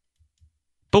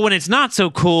 But when it's not so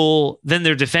cool, then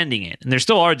they're defending it. And there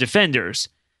still are defenders.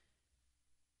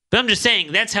 But I'm just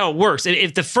saying, that's how it works.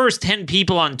 If the first 10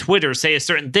 people on Twitter say a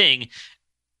certain thing,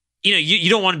 you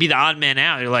don't want to be the odd man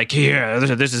out. You're like, yeah,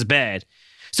 this is bad.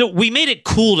 So we made it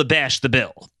cool to bash the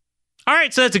bill. All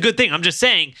right, so that's a good thing. I'm just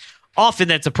saying, often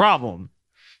that's a problem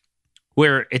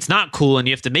where it's not cool and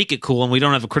you have to make it cool and we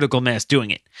don't have a critical mass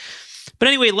doing it. But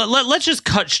anyway, let's just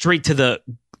cut straight to the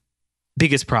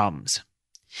biggest problems.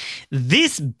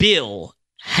 This bill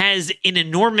has an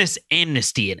enormous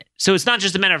amnesty in it. So it's not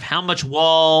just a matter of how much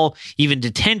wall, even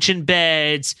detention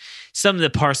beds, some of the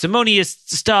parsimonious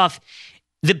stuff.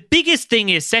 The biggest thing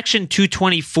is Section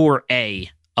 224A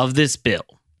of this bill.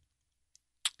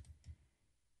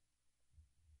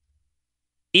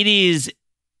 It is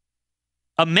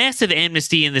a massive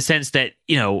amnesty in the sense that,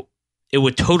 it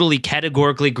would totally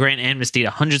categorically grant amnesty to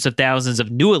hundreds of thousands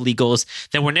of new illegals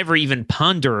that were never even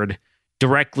pondered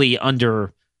directly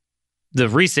under the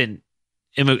recent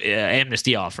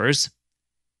amnesty offers.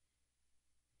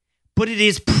 But it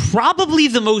is probably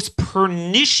the most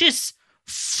pernicious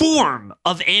form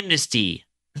of amnesty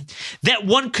that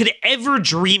one could ever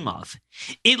dream of.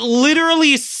 It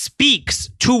literally speaks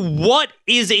to what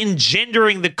is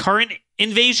engendering the current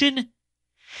invasion,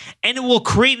 and it will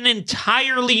create an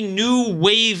entirely new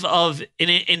wave of an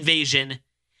invasion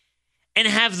and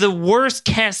have the worst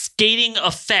cascading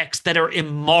effects that are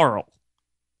immoral.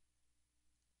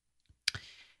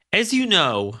 As you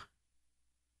know,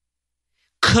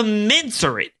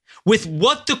 commensurate with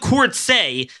what the courts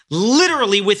say,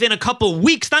 literally within a couple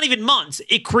weeks, not even months,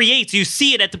 it creates, you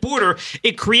see it at the border,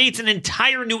 it creates an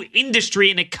entire new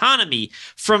industry and economy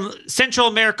from Central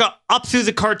America up through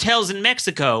the cartels in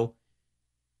Mexico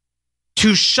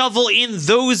to shovel in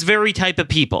those very type of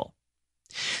people.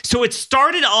 So it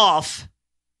started off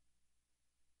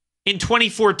in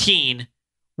 2014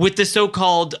 with the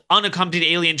so-called unaccompanied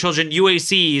alien children,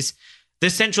 UACs, the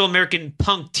Central American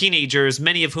punk teenagers,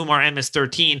 many of whom are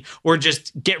MS-13, or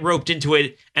just get roped into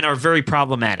it and are very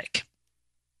problematic.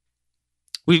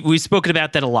 We've spoken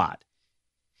about that a lot.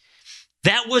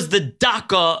 That was the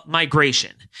DACA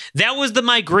migration. That was the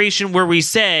migration where we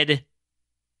said,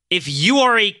 if you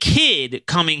are a kid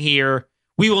coming here,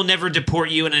 we will never deport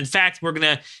you. And in fact, we're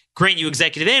going to grant you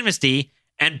executive amnesty.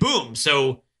 And boom.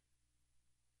 So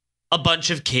a bunch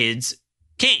of kids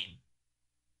came.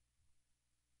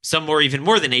 Some were even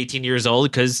more than 18 years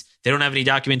old because they don't have any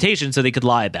documentation, so they could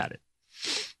lie about it.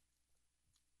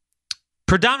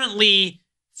 Predominantly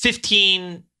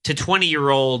 15 to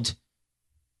 20-year-old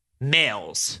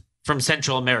males from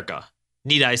Central America.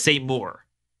 Need I say more?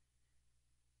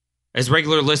 As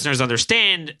regular listeners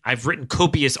understand, I've written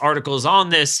copious articles on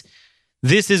this.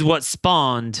 This is what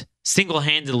spawned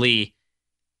single-handedly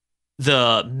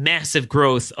the massive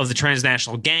growth of the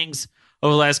transnational gangs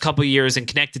over the last couple of years, and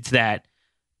connected to that,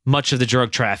 much of the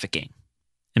drug trafficking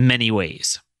in many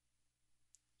ways.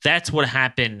 That's what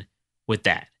happened with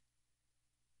that.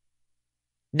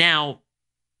 Now,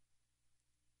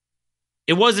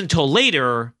 it wasn't until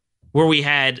later where we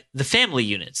had the family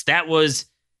units. That was,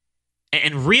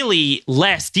 and really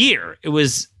last year, it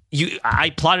was,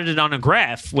 I plotted it on a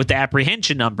graph with the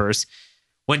apprehension numbers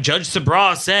when Judge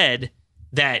Sabra said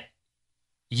that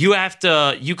you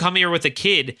come here with a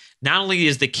kid, not only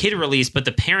is the kid released, but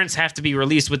the parents have to be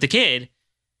released with the kid.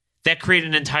 That created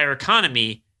an entire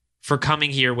economy for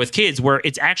coming here with kids, where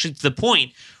it's actually to the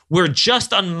point where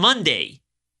just on Monday,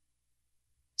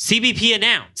 CBP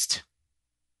announced.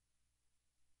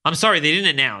 I'm sorry, they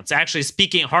didn't announce. Actually,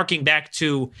 harking back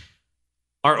to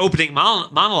our opening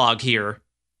monologue here,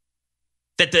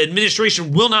 that the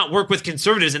administration will not work with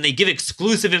conservatives and they give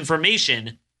exclusive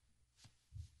information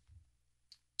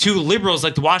to liberals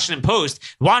like the Washington Post.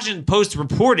 The Washington Post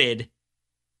reported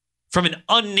from an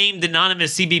unnamed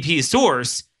anonymous CBP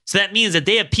source. So that means that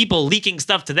they have people leaking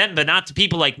stuff to them, but not to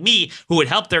people like me who would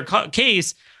help their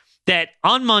case, that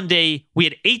on Monday, we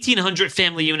had 1,800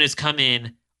 family units come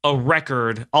in, a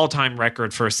record, all-time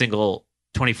record for a single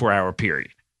 24-hour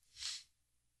period.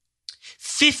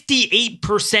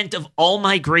 58% of all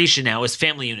migration now is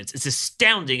family units. It's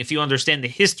astounding if you understand the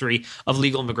history of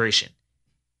legal immigration.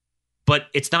 But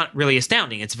it's not really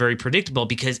astounding. It's very predictable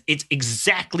because it's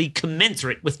exactly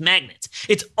commensurate with magnets.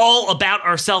 It's all about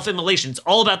our self-immolation. It's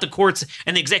all about the courts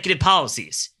and the executive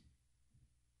policies.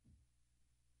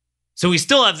 So we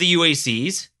still have the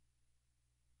UACs,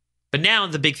 but now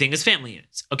the big thing is family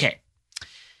units. Okay,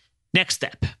 next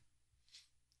step.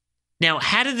 Now,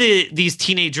 how do these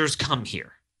teenagers come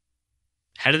here?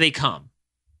 How do they come?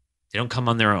 They don't come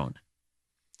on their own.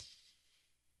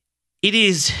 It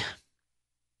is...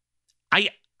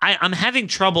 I'm having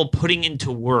trouble putting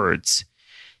into words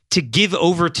to give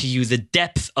over to you the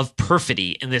depth of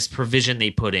perfidy in this provision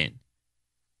they put in.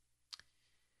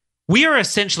 We are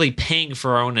essentially paying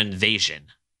for our own invasion,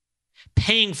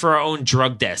 paying for our own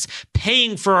drug deaths,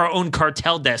 paying for our own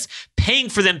cartel deaths, paying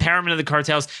for the empowerment of the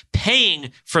cartels,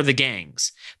 paying for the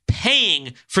gangs,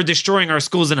 paying for destroying our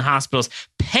schools and hospitals,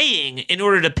 paying in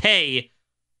order to pay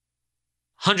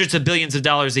hundreds of billions of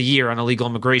dollars a year on illegal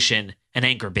immigration and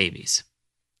anchor babies.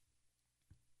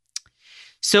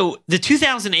 So the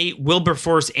 2008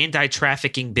 Wilberforce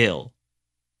anti-trafficking bill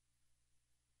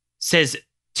says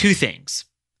two things.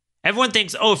 Everyone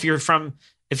thinks, oh, if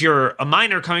you're a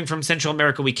minor coming from Central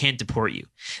America, we can't deport you.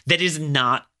 That is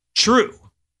not true.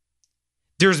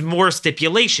 There's more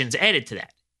stipulations added to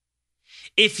that.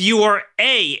 If you are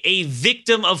a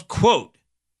victim of, quote,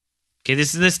 okay,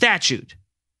 this is the statute.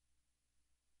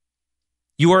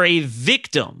 You are a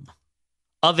victim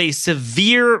of a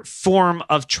severe form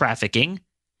of trafficking,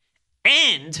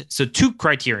 and, so two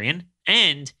criterion,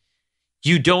 and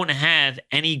you don't have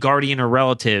any guardian or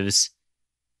relatives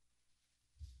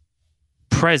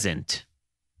present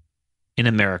in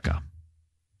America.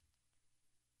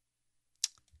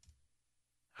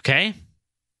 Okay?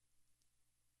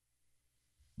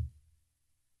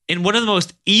 In one of the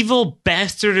most evil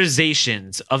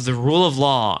bastardizations of the rule of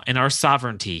law and our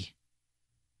sovereignty,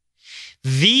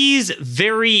 these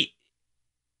very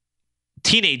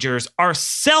teenagers are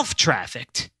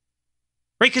self-trafficked,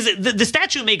 right? Because the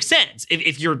statute makes sense.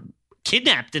 If you're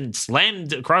kidnapped and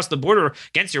slammed across the border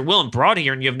against your will and brought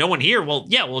here and you have no one here, well,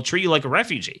 yeah, we'll treat you like a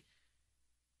refugee.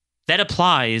 That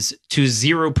applies to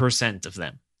 0% of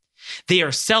them. They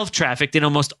are self-trafficked, and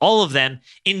almost all of them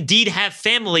indeed have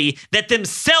family that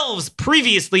themselves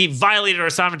previously violated our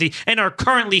sovereignty and are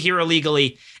currently here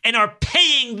illegally and are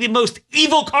paying the most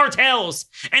evil cartels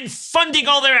and funding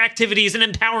all their activities and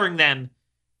empowering them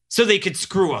so they could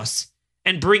screw us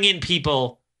and bring in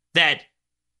people that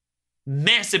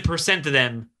massive percent of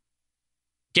them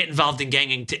get involved in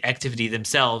gang activity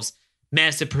themselves.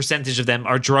 Massive percentage of them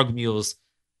are drug mules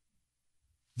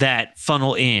that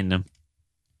funnel in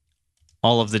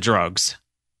all of the drugs.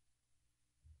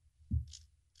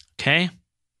 Okay?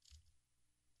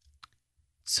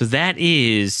 So that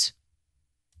is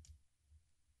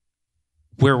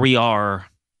where we are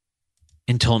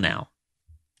until now.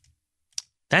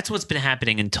 That's what's been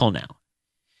happening until now.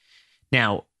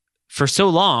 Now, for so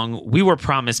long, we were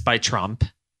promised by Trump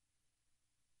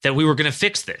that we were going to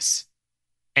fix this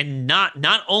and not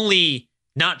only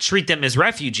not treat them as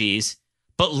refugees,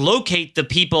 but locate the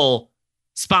people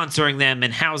sponsoring them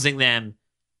and housing them.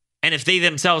 And if they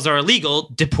themselves are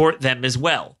illegal, deport them as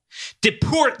well.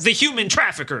 Deport the human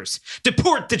traffickers.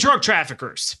 Deport the drug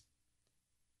traffickers.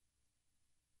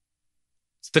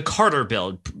 It's the Carter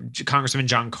bill. Congressman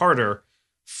John Carter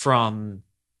from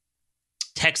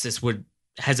Texas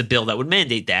has a bill that would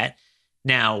mandate that.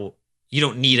 Now, you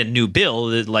don't need a new bill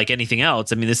like anything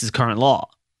else. I mean, this is current law.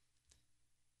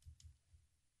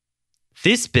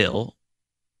 This bill,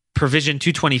 Provision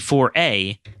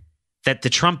 224A, that the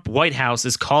Trump White House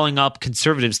is calling up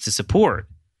conservatives to support,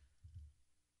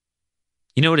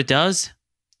 you know what it does?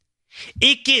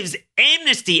 It gives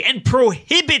amnesty and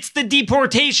prohibits the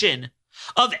deportation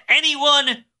of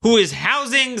anyone who is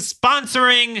housing,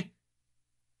 sponsoring,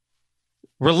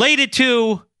 related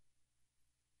to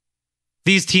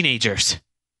these teenagers.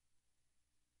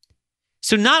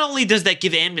 So not only does that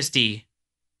give amnesty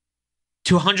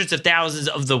to hundreds of thousands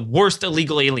of the worst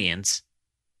illegal aliens,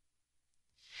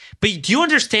 but do you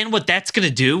understand what that's going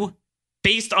to do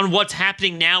based on what's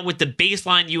happening now with the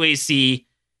baseline UAC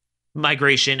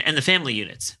migration and the family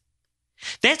units?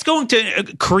 That's going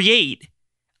to create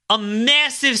a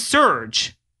massive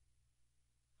surge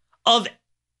of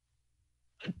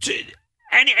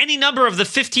any number of the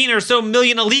 15 or so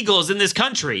million illegals in this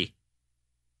country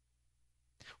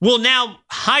will now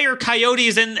hire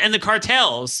coyotes and the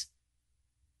cartels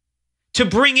to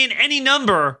bring in any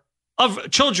number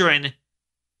of children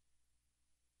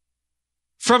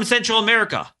from Central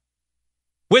America.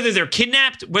 Whether they're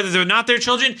kidnapped, whether they're not their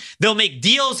children, they'll make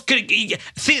deals.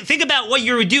 Think about what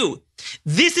you would do.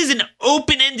 This is an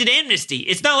open-ended amnesty.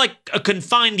 It's not like a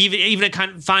confined, even a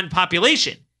confined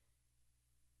population.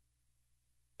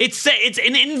 It's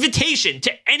an invitation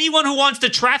to anyone who wants to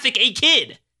traffic a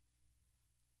kid.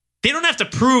 They don't have to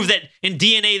prove that in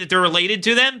DNA that they're related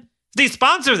to them. They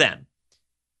sponsor them.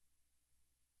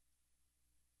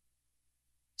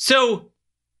 So,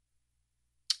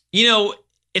 you know,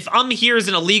 if I'm here as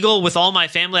an illegal with all my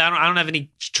family, I don't have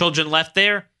any children left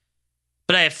there,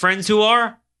 but I have friends who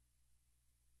are.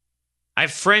 I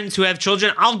have friends who have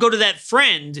children. I'll go to that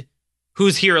friend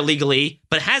who's here illegally,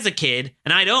 but has a kid,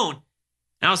 and I don't.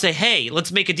 And I'll say, hey,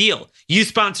 let's make a deal. You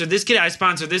sponsor this kid, I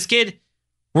sponsor this kid.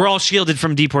 We're all shielded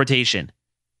from deportation.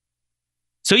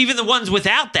 So even the ones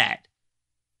without that,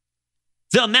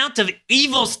 the amount of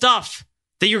evil stuff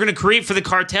that you're going to create for the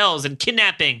cartels and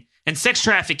kidnapping and sex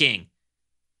trafficking.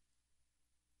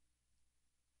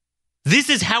 This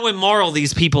is how immoral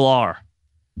these people are.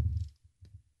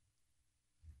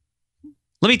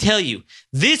 Let me tell you,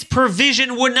 this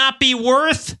provision would not be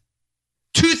worth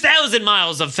 2,000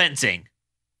 miles of fencing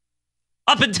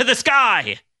up into the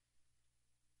sky.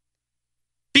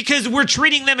 Because we're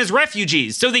treating them as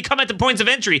refugees. So they come at the points of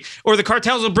entry, or the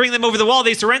cartels will bring them over the wall.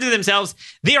 They surrender themselves.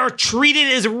 They are treated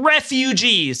as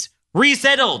refugees,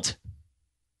 resettled.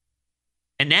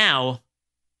 And now,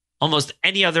 almost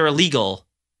any other illegal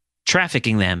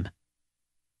trafficking them.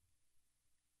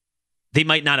 They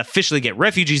might not officially get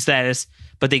refugee status,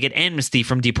 but they get amnesty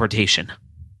from deportation.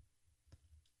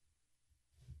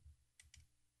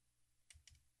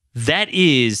 That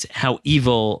is how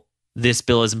evil this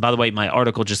bill is. And by the way, my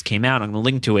article just came out. I'm going to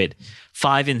link to it.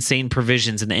 5 insane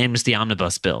provisions in the Amnesty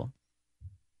Omnibus Bill.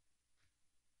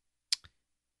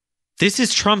 This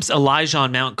is Trump's Elijah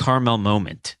on Mount Carmel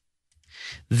moment.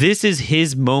 This is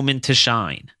his moment to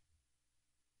shine.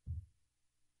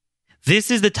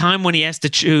 This is the time when he has to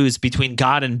choose between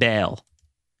God and Baal.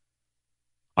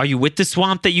 Are you with the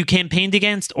swamp that you campaigned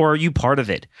against, or are you part of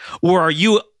it? Or are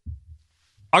you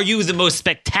the most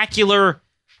spectacular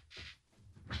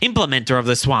implementer of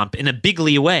the swamp in a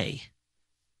bigly way?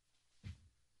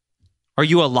 Are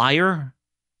you a liar?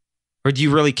 Or do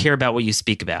you really care about what you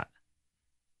speak about?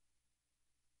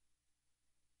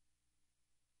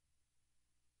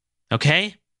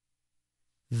 Okay?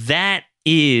 That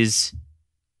is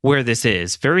where this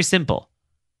is. Very simple.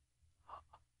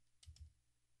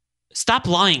 Stop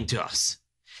lying to us.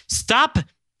 Stop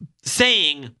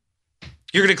saying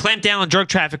you're going to clamp down on drug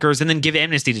traffickers and then give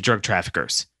amnesty to drug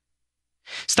traffickers.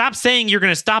 Stop saying you're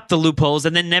going to stop the loopholes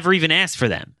and then never even ask for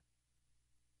them.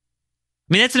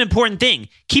 I mean, that's an important thing.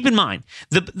 Keep in mind,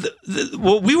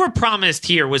 what we were promised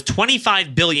here was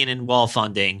 $25 billion in wall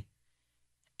funding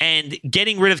and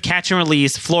getting rid of catch and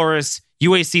release, Flores,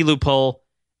 UAC loophole,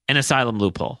 and asylum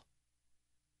loophole.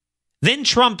 Then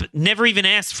Trump never even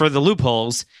asked for the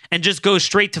loopholes and just goes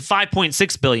straight to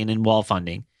 $5.6 billion in wall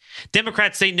funding.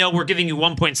 Democrats say, no, we're giving you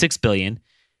 $1.6 billion.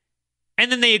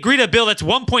 And then they agree to a bill that's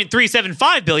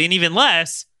 $1.375 billion, even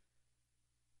less.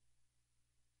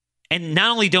 And not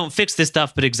only don't fix this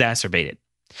stuff, but exacerbate it.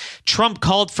 Trump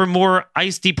called for more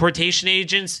ICE deportation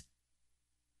agents.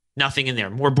 Nothing in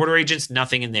there. More border agents,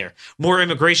 nothing in there. More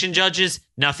immigration judges,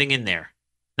 nothing in there.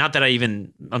 Not that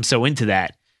I'm so into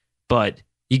that, but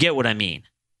you get what I mean.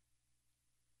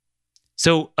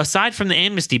 So aside from the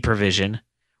amnesty provision,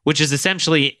 which is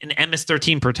essentially an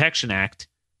MS-13 Protection Act,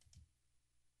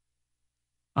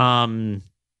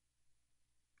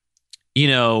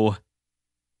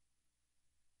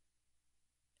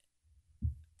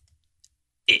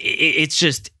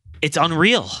 it's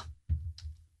unreal.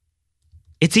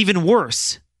 It's even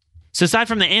worse. So aside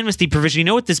from the amnesty provision, you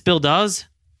know what this bill does?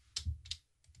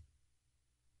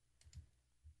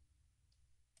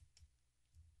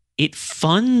 It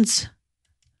funds,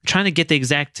 I'm trying to get the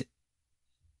exact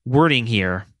wording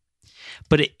here,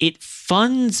 but it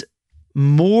funds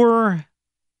more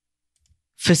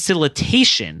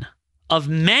facilitation of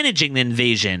managing the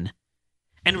invasion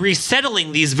and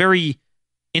resettling these very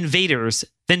invaders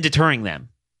than deterring them.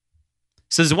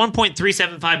 So there's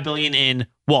 $1.375 billion in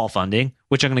wall funding,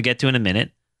 which I'm going to get to in a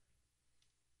minute.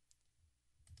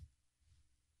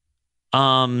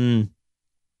 And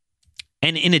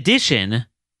in addition,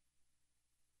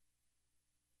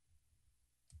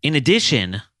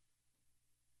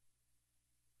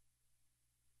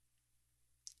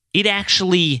 it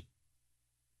actually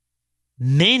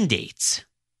mandates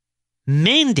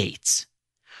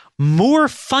more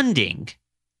funding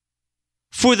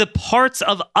for the parts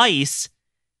of ICE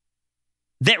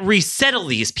that resettle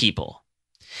these people.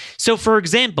 So, for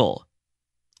example,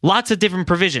 lots of different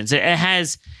provisions. It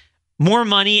has more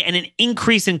money and an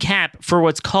increase in cap for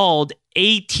what's called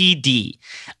ATD,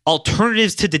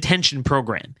 Alternatives to Detention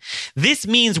Program. This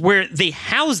means where they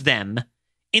house them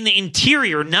in the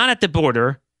interior, not at the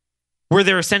border, where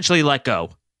they're essentially let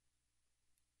go.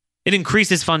 It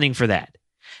increases funding for that.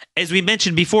 As we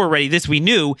mentioned before already, this we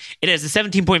knew, it has a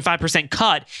 17.5%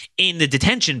 cut in the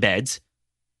detention beds,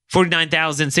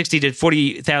 49,060 to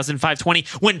 40,520,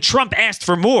 when Trump asked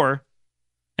for more.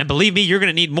 And believe me, you're going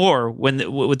to need more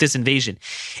with this invasion.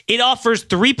 It offers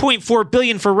 $3.4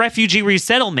 billion for refugee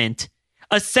resettlement,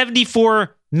 a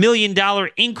 $74 million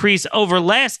increase over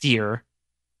last year.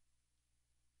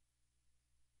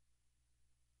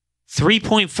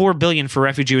 $3.4 billion for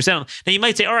refugee resettlement. Now you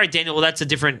might say, all right, Daniel, well, that's a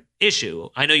different issue.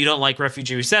 I know you don't like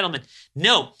refugee resettlement.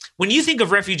 No, when you think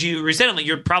of refugee resettlement,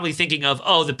 you're probably thinking of,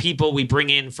 the people we bring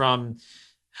in from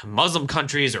Muslim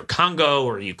countries or Congo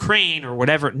or Ukraine or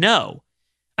whatever. No.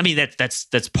 I mean,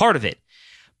 that's part of it.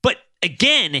 But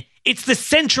again, it's the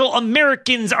Central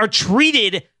Americans are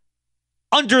treated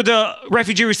under the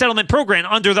refugee resettlement program,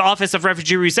 under the Office of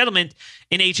Refugee Resettlement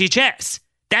in HHS.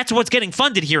 That's what's getting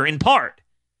funded here in part.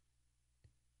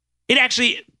 It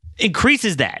actually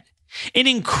increases that. It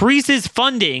increases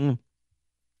funding,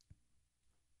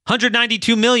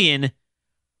 $192 million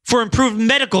for improved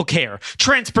medical care,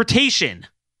 transportation,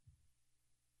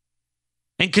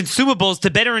 and consumables to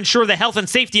better ensure the health and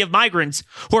safety of migrants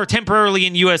who are temporarily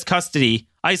in U.S. custody,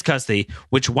 ICE custody,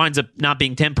 which winds up not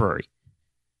being temporary.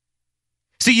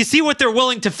 So you see what they're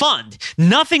willing to fund.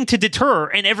 Nothing to deter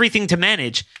and everything to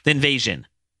manage the invasion.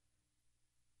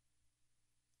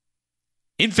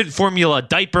 Infant formula,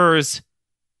 diapers,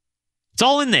 it's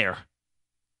all in there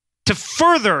to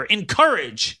further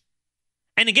encourage.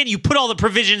 And again, you put all the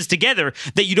provisions together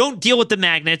that you don't deal with the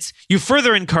magnets, you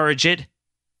further encourage it.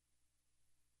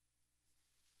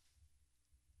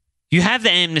 You have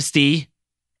the amnesty,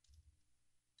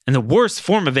 and the worst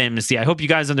form of amnesty. I hope you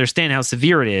guys understand how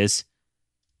severe it is.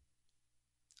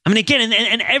 I mean, again,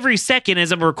 and every second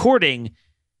as I'm recording,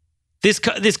 this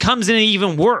comes in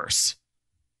even worse.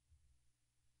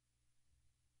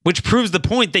 Which proves the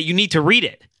point that you need to read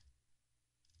it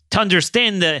to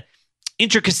understand the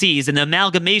intricacies and the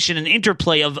amalgamation and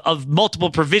interplay of multiple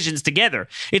provisions together.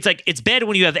 It's like, it's bad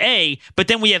when you have A, but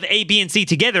then we have A, B, and C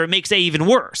together. It makes A even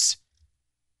worse.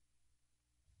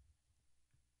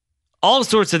 All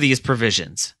sorts of these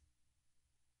provisions.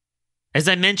 As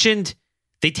I mentioned,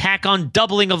 they tack on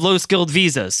doubling of low-skilled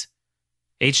visas.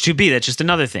 H-2B, that's just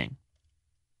another thing.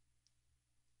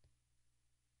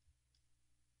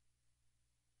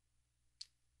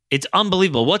 It's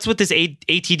unbelievable. What's with this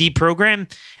ATD program?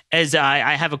 As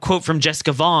I have a quote from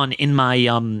Jessica Vaughn in my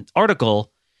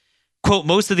article. Quote,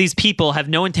 most of these people have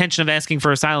no intention of asking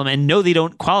for asylum and know they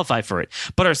don't qualify for it,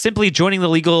 but are simply joining the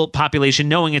legal population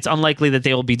knowing it's unlikely that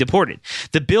they will be deported.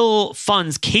 The bill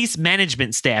funds case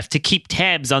management staff to keep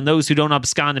tabs on those who don't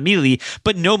abscond immediately,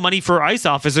 but no money for ICE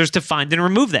officers to find and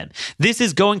remove them. This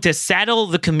is going to saddle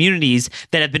the communities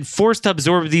that have been forced to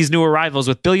absorb these new arrivals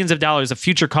with billions of dollars of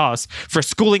future costs for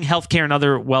schooling, healthcare, and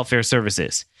other welfare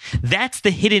services. That's the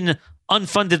hidden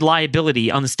unfunded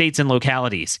liability on the states and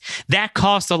localities. That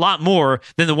costs a lot more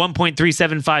than the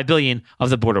 $1.375 billion of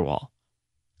the border wall.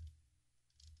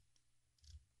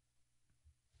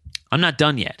 I'm not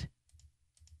done yet.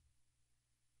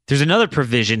 There's another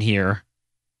provision here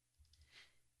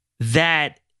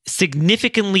that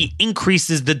significantly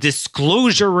increases the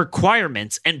disclosure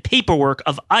requirements and paperwork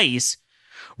of ICE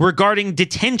regarding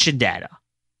detention data.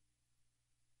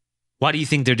 Why do you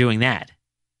think they're doing that?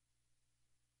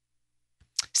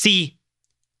 See,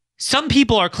 some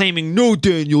people are claiming, no,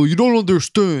 Daniel, you don't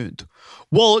understand.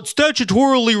 Well, it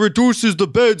statutorily reduces the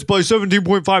beds by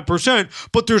 17.5%,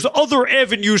 but there's other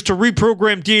avenues to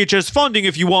reprogram DHS funding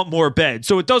if you want more beds,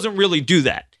 so it doesn't really do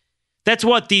that. That's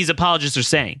what these apologists are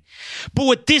saying. But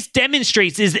what this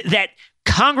demonstrates is that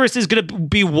Congress is going to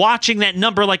be watching that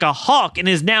number like a hawk and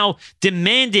is now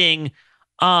demanding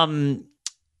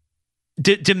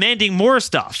demanding more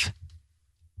stuff.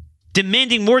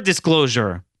 Demanding more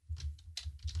disclosure.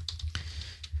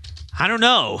 I don't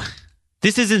know.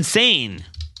 This is insane.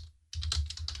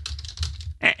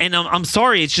 And I'm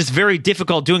sorry, it's just very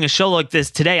difficult doing a show like this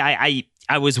today.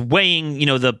 I was weighing,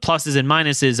 the pluses and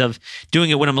minuses of doing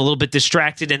it when I'm a little bit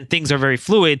distracted and things are very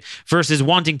fluid versus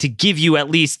wanting to give you at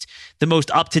least the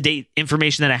most up-to-date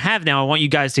information that I have now. I want you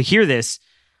guys to hear this.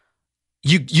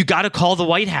 You got to call the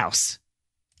White House.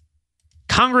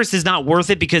 Congress is not worth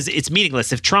it because it's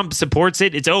meaningless. If Trump supports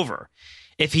it, it's over.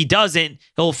 If he doesn't,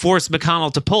 he'll force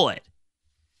McConnell to pull it.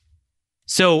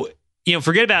 So,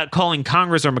 forget about calling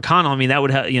Congress or McConnell. I mean, that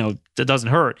would, that doesn't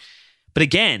hurt. But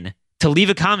again, to leave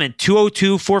a comment,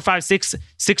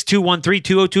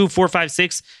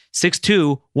 202-456-6213,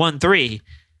 202-456-6213,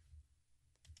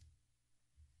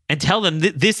 and tell them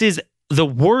this is the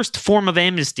worst form of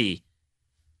amnesty.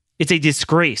 It's a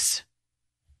disgrace.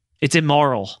 It's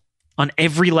immoral. On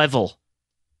every level,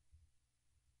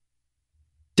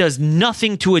 does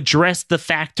nothing to address the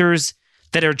factors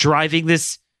that are driving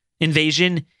this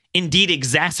invasion, indeed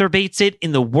exacerbates it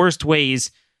in the worst ways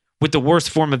with the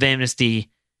worst form of amnesty.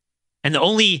 And the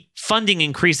only funding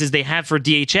increases they have for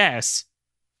DHS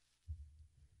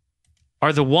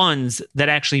are the ones that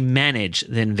actually manage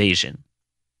the invasion.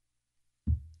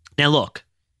 Now look,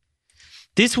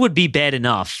 this would be bad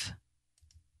enough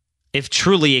if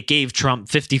truly it gave Trump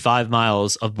 55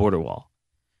 miles of border wall.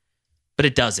 But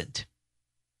it doesn't.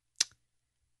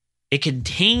 It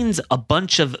contains a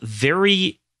bunch of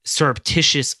very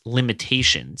surreptitious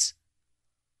limitations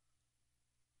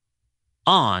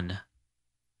on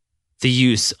the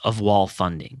use of wall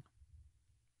funding.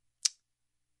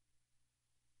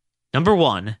 Number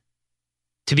one,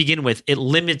 to begin with, it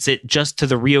limits it just to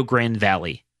the Rio Grande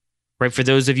Valley. Right? For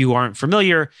those of you who aren't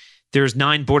familiar, there's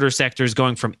 9 border sectors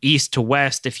going from east to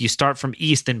west. If you start from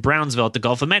east in Brownsville at the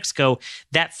Gulf of Mexico,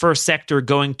 that first sector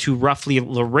going to roughly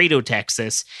Laredo,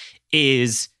 Texas,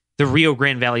 is the Rio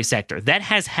Grande Valley sector. That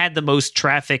has had the most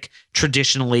traffic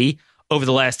traditionally over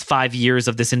the last 5 years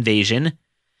of this invasion.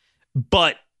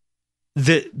 But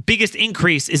the biggest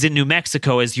increase is in New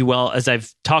Mexico, as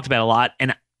I've talked about a lot.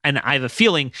 And I have a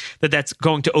feeling that that's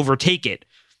going to overtake it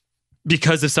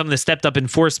because of some of the stepped up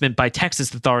enforcement by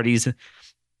Texas authorities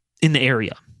in the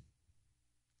area.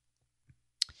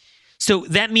 So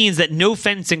that means that no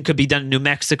fencing could be done in New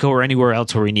Mexico or anywhere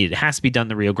else where we need it. It has to be done in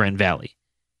the Rio Grande Valley.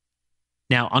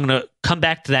 Now, I'm going to come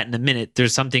back to that in a minute.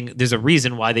 There's a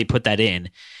reason why they put that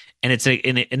in. And it's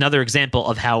another example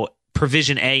of how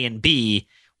provision A and B,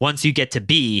 once you get to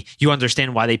B, you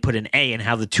understand why they put in A and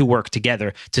how the two work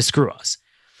together to screw us.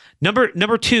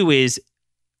 Number two is,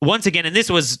 once again, and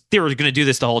they were going to do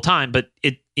this the whole time, but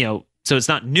so it's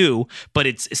not new, but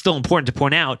it's still important to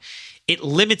point out, it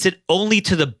limits it only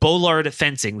to the bollard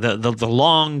fencing, the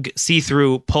long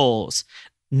see-through poles,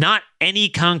 not any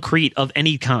concrete of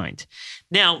any kind.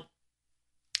 Now,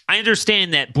 I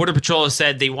understand that Border Patrol has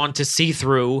said they want to see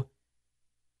through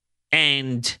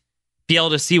and be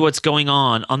able to see what's going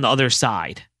on the other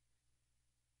side.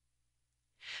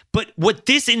 But what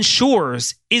this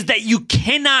ensures is that you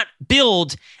cannot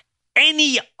build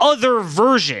any other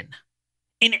version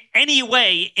in any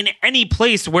way, in any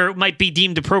place where it might be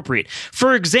deemed appropriate.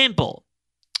 For example,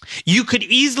 you could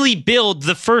easily build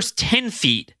the first 10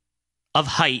 feet of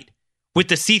height with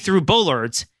the see-through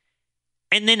bollards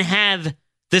and then have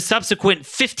the subsequent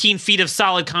 15 feet of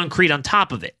solid concrete on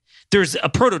top of it. There's a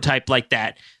prototype like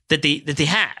that they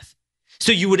have.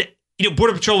 So you would,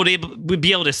 Border Patrol would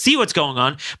be able to see what's going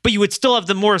on, but you would still have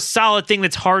the more solid thing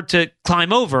that's hard to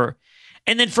climb over.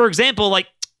 And then, for example, like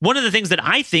one of the things that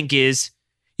I think is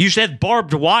you should have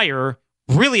barbed wire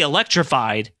really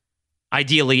electrified,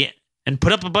 ideally, and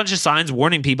put up a bunch of signs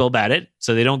warning people about it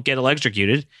so they don't get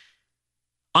electrocuted.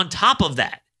 On top of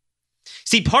that,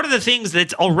 see, part of the things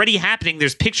that's already happening,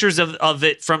 there's pictures of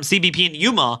it from CBP in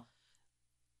Yuma,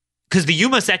 because the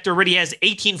Yuma sector already has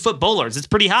 18-foot bollards. It's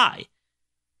pretty high.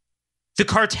 The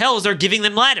cartels are giving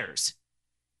them ladders.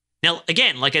 Now,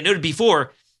 again, like I noted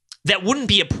before, that wouldn't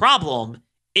be a problem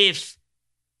if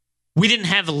we didn't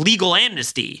have legal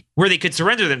amnesty where they could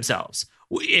surrender themselves.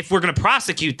 If we're going to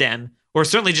prosecute them, or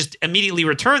certainly just immediately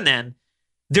return them,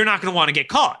 they're not going to want to get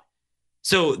caught.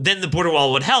 So then the border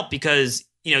wall would help because,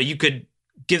 you could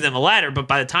give them a ladder, but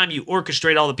by the time you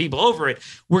orchestrate all the people over it,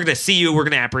 we're going to see you, we're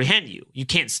going to apprehend you. You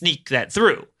can't sneak that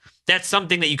through. That's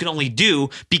something that you can only do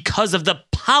because of the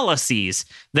policies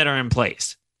that are in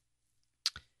place.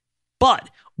 But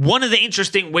one of the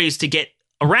interesting ways to get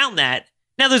around that,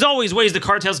 now there's always ways the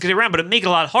cartels get around, but it make it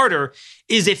a lot harder,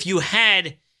 is if you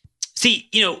had,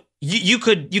 you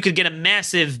could get a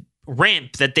massive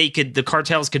ramp that the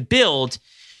cartels could build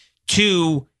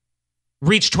to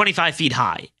reach 25 feet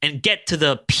high and get to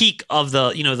the peak of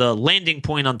the landing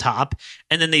point on top,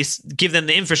 and then they give them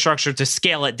the infrastructure to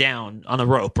scale it down on the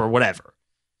rope or whatever.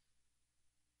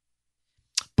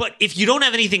 But if you don't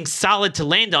have anything solid to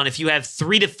land on, if you have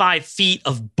 3 to 5 feet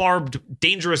of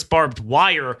dangerous barbed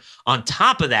wire on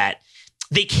top of that,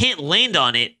 they can't land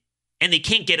on it and they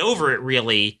can't get over it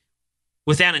really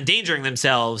without endangering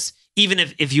themselves, even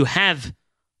if you have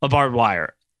a barbed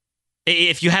wire,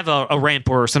 if you have a ramp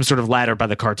or some sort of ladder by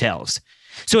the cartels.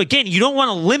 So again, you don't want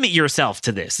to limit yourself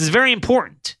to this. This is very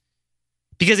important.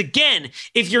 Because again,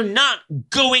 if you're not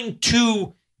going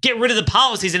to get rid of the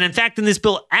policies, and in fact, in this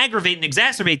bill, aggravate and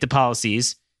exacerbate the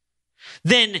policies,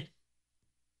 then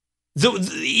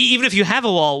even if you have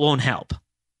a wall, it won't help.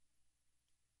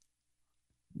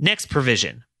 Next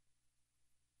provision.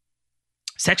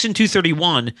 Section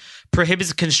 231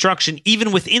 prohibits construction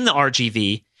even within the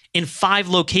RGV in 5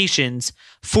 locations.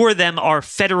 4 of them are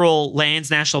federal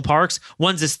lands, national parks.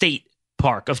 One's a state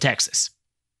park of Texas.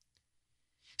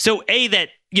 So that,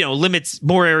 limits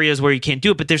more areas where you can't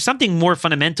do it, but there's something more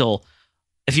fundamental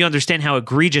if you understand how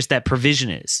egregious that provision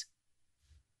is.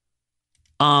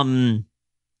 One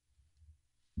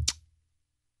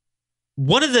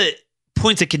of the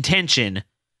points of contention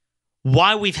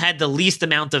why we've had the least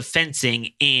amount of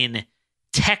fencing in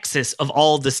Texas of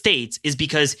all the states is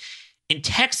because in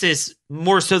Texas,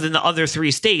 more so than the other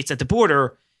 3 states at the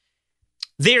border,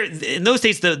 in those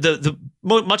states, the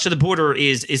much of the border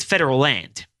is federal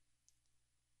land.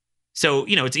 So,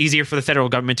 it's easier for the federal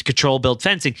government to control, build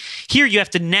fencing. Here, you have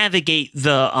to navigate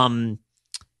the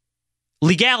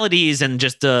legalities and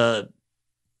just the,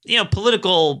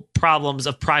 political problems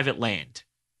of private land.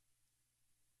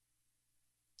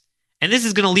 And this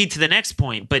is going to lead to the next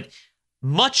point, but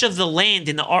much of the land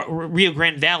in the Rio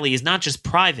Grande Valley is not just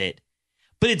private,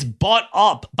 but it's bought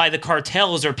up by the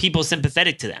cartels or people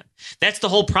sympathetic to them. That's the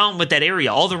whole problem with that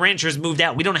area. All the ranchers moved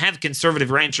out. We don't have conservative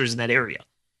ranchers in that area.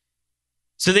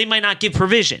 So they might not give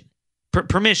permission.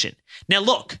 Now,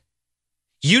 look,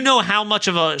 you know how much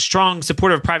of a strong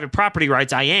supporter of private property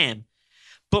rights I am.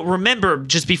 But remember,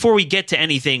 just before we get to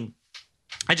anything,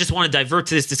 I just want to divert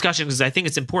to this discussion because I think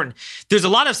it's important. There's a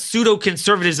lot of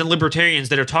pseudo-conservatives and libertarians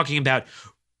that are talking about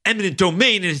eminent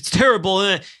domain and it's terrible.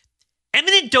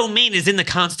 Eminent domain is in the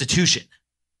Constitution.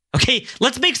 Okay,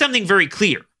 let's make something very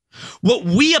clear. What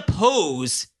we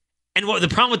oppose and what the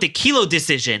problem with the Kelo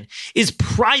decision is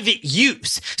private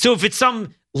use. So if it's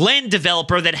some land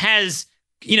developer that has,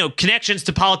 connections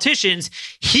to politicians,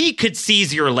 he could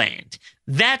seize your land.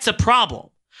 That's a problem.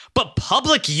 But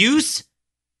public use,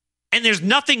 and there's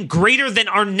nothing greater than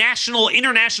our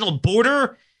international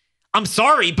border. I'm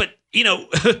sorry, but,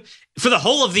 for the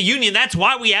whole of the union, that's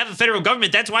why we have a federal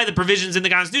government. That's why the provisions in the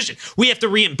Constitution. We have to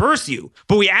reimburse you,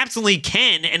 but we absolutely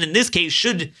can, and in this case,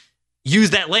 should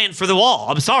use that land for the wall.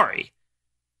 I'm sorry.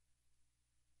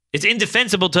 It's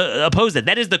indefensible to oppose that.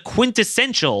 That is the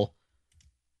quintessential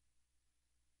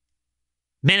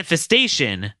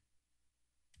manifestation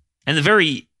and the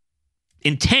very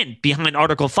intent behind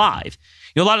Article 5.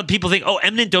 A lot of people think,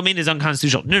 eminent domain is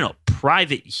unconstitutional. No.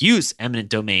 Private use eminent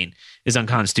domain is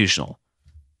unconstitutional.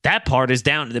 That part is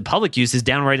down. The public use is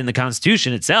downright in the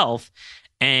Constitution itself.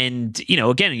 And,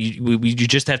 again, you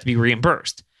just have to be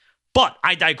reimbursed. But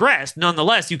I digress.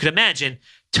 Nonetheless, you could imagine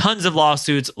tons of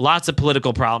lawsuits, lots of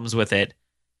political problems with it.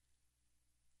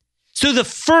 So the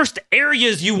first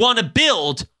areas you want to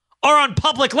build are on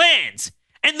public lands.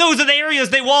 And those are the areas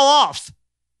they wall off.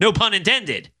 No pun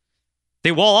intended.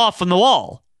 They wall off from the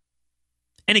wall.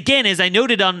 And again, as I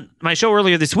noted on my show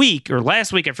earlier this week, or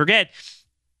last week, I forget,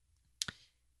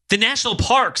 the national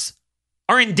parks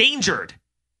are endangered.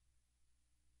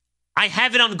 I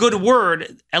have it on good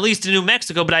word, at least in New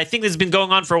Mexico, but I think this has been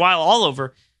going on for a while all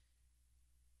over.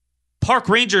 Park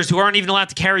rangers who aren't even allowed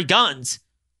to carry guns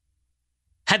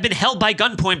have been held by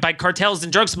gunpoint by cartels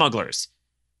and drug smugglers.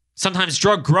 Sometimes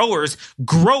drug growers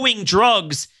growing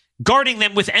drugs, guarding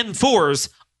them with M4s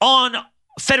on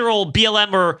federal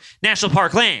BLM or national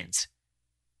park lands.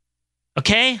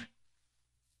 Okay?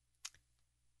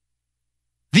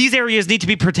 These areas need to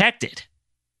be protected.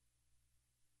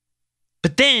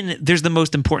 But then there's the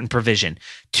most important provision,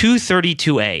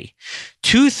 232A.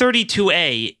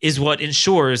 232A is what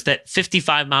ensures that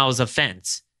 55 miles of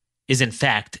fence is in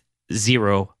fact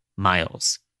 0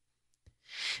 miles.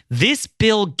 This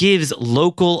bill gives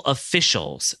local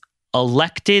officials,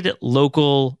 elected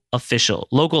elected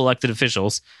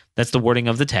officials, that's the wording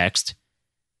of the text,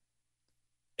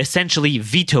 essentially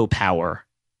veto power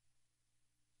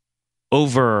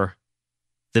over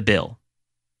the bill,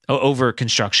 over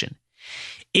construction.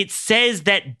 It says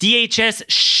that DHS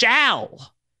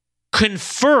shall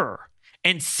confer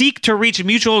and seek to reach a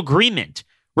mutual agreement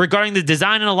regarding the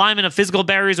design and alignment of physical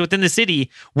barriers within the city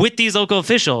with these local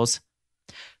officials,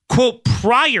 quote,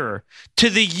 prior to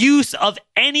the use of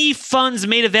any funds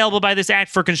made available by this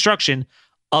act for construction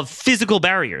of physical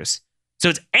barriers. So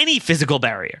it's any physical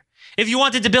barrier. If you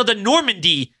wanted to build a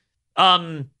Normandy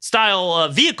style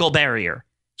vehicle barrier,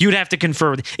 you'd have to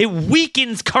confer. It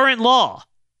weakens current law.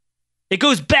 It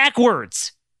goes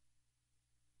backwards.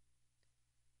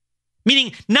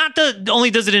 Meaning, not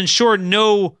only does it ensure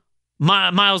no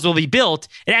miles will be built,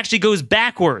 it actually goes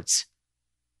backwards.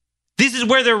 This is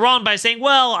where they're wrong by saying,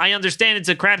 well, I understand it's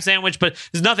a crab sandwich, but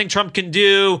there's nothing Trump can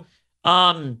do.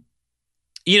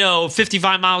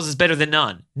 55 miles is better than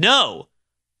none. No.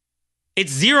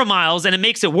 It's 0 miles, and it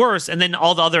makes it worse, and then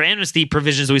all the other amnesty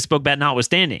provisions we spoke about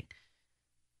notwithstanding.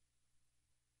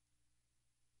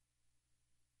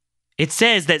 It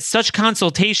says that such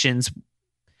consultations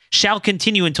shall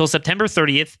continue until September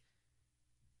 30th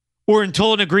or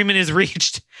until an agreement is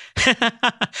reached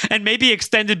and may be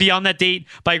extended beyond that date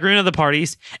by agreement of the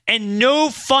parties. And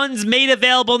no funds made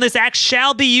available in this act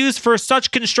shall be used for such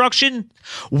construction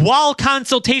while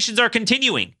consultations are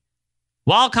continuing.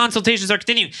 So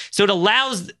it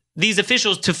allows these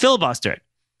officials to filibuster it.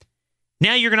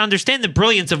 Now you're going to understand the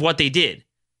brilliance of what they did.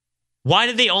 Why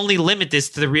did they only limit this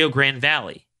to the Rio Grande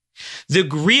Valley? The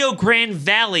Rio Grande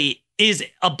Valley is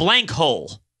a blank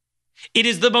hole. It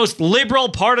is the most liberal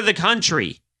part of the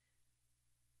country.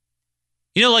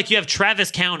 You have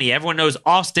Travis County. Everyone knows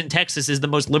Austin, Texas is the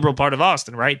most liberal part of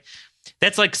Austin, right?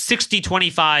 That's like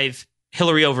 60-25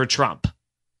 Hillary over Trump.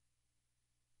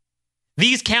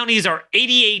 These counties are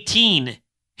 80-18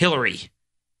 Hillary.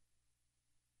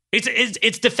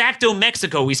 It's de facto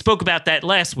Mexico. We spoke about that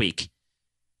last week.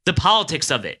 The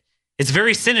politics of it. It's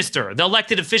very sinister. The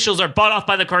elected officials are bought off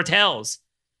by the cartels.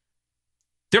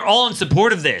 They're all in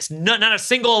support of this. Not a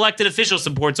single elected official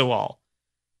supports a wall.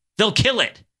 They'll kill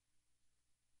it.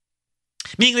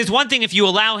 Meaning there's one thing if you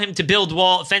allow him to build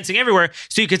wall fencing everywhere,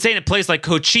 so you could say in a place like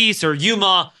Cochise or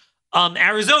Yuma,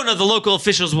 Arizona, the local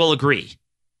officials will agree.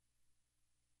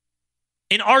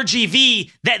 In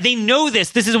RGV, that they know this.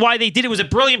 This is why they did it. It was a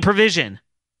brilliant provision.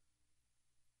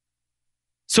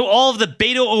 So all of the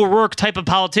Beto O'Rourke type of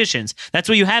politicians, that's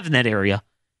what you have in that area,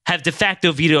 have de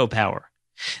facto veto power.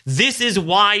 This is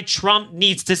why Trump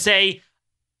needs to say,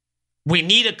 we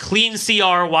need a clean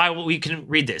CR. Why we can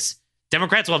read this.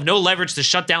 Democrats will have no leverage to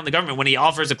shut down the government when he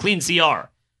offers a clean CR.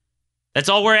 That's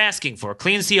all we're asking for,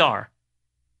 clean CR.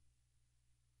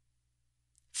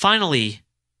 Finally,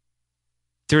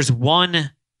 there's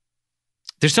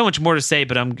so much more to say,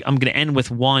 but I'm going to end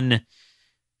with one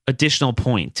additional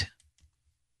point.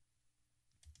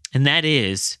 And that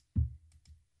is,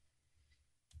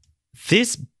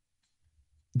 this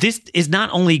is not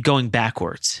only going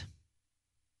backwards.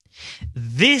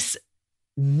 This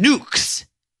nukes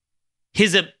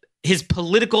his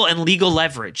political and legal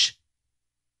leverage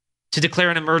to declare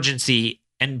an emergency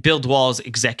and build walls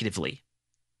executively.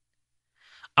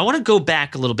 I want to go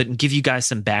back a little bit and give you guys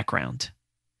some background.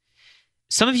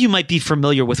 Some of you might be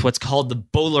familiar with what's called the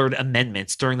Bullard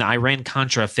Amendments during the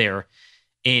Iran-Contra affair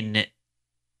in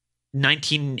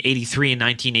 1983 and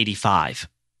 1985.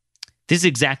 This is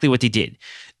exactly what they did.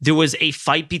 There was a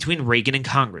fight between Reagan and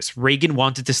Congress. Reagan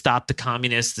wanted to stop the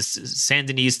communists, the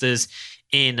Sandinistas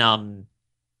in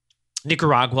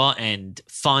Nicaragua and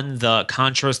fund the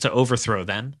Contras to overthrow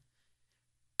them.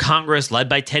 Congress, led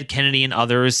by Ted Kennedy and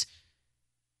others,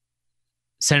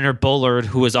 Senator Bullard,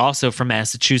 who was also from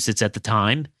Massachusetts at the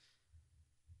time,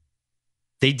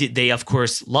 they of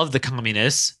course loved the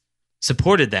communists,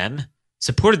 supported them,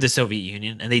 supported the Soviet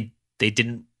Union, and they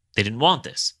didn't want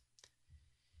this.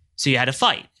 So you had to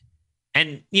fight.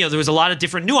 And there was a lot of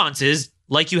different nuances,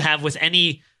 like you have with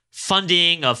any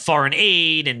funding of foreign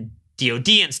aid and DOD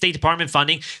and State Department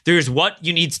funding. There's what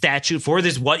you need statute for.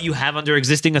 There's what you have under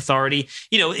existing authority.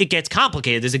 It gets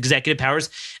complicated. There's executive powers.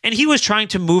 And he was trying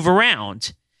to move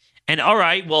around. And all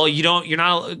right, well, you're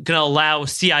not going to allow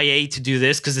CIA to do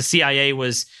this because the CIA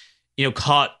was,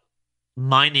 caught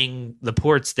mining the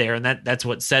ports there. And that's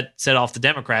what set off the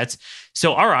Democrats.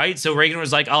 So, all right. So Reagan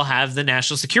was like, I'll have the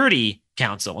National Security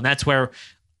Council. And that's where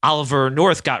Oliver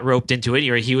North got roped into it.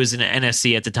 He was in the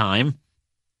NSC at the time.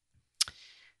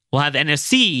 We'll have the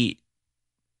NSC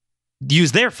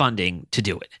use their funding to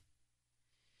do it.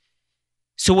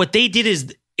 So what they did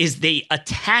is they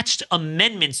attached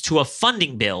amendments to a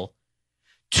funding bill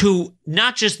to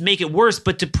not just make it worse,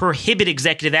 but to prohibit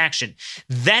executive action.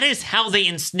 That is how they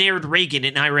ensnared Reagan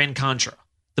in Iran-Contra,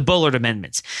 the Bullard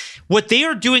amendments. What they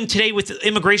are doing today with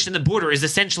immigration and the border is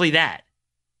essentially that.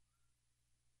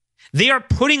 They are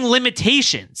putting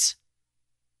limitations,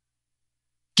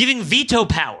 giving veto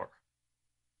power.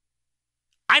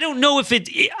 I don't know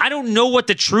what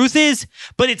the truth is,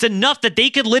 but it's enough that they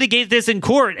could litigate this in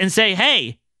court and say,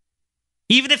 hey,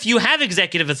 even if you have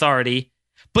executive authority,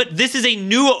 but this is a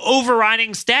new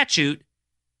overriding statute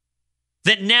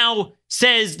that now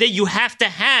says that you have to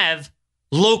have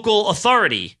local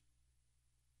authority.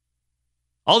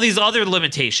 All these other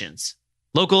limitations,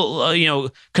 local,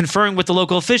 conferring with the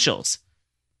local officials.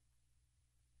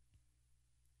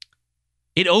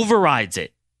 It overrides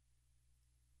it.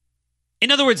 In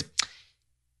other words,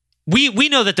 we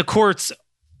know that the courts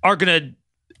are going to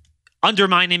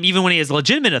undermine him even when he has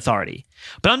legitimate authority.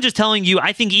 But I'm just telling you,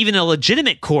 I think even a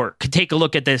legitimate court could take a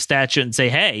look at this statute and say,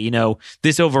 hey,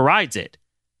 this overrides it.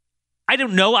 I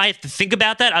don't know. I have to think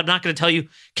about that. I'm not going to tell you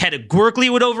categorically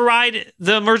it would override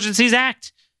the Emergencies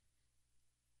Act.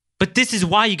 But this is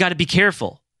why you got to be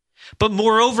careful. But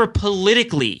moreover,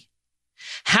 politically,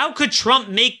 how could Trump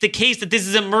make the case that this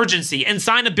is emergency and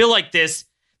sign a bill like this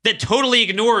that totally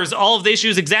ignores all of the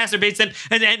issues, exacerbates them,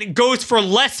 and goes for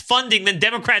less funding than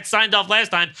Democrats signed off last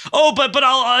time? Oh, but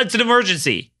it's an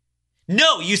emergency.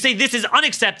 No, you say this is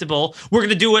unacceptable. We're going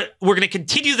to do it. We're going to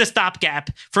continue the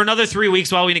stopgap for another 3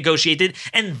 weeks while we negotiate it.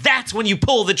 And that's when you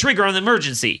pull the trigger on the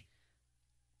emergency.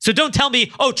 So don't tell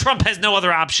me, oh, Trump has no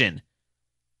other option.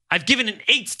 I've given an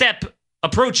 8-step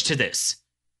approach to this.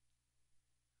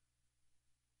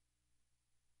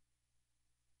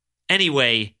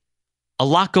 Anyway, a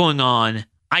lot going on.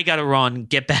 I got to run,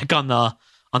 get back on the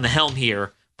helm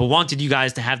here, but wanted you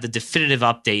guys to have the definitive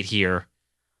update here.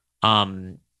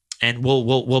 And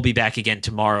we'll be back again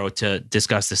tomorrow to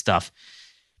discuss this stuff.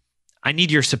 I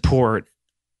need your support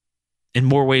in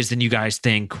more ways than you guys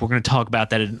think. We're going to talk about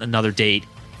that at another date,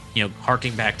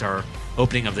 harking back to our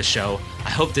opening of the show.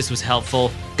 I hope this was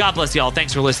helpful. God bless y'all.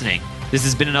 Thanks for listening. This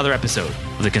has been another episode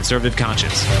of The Conservative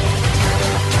Conscience.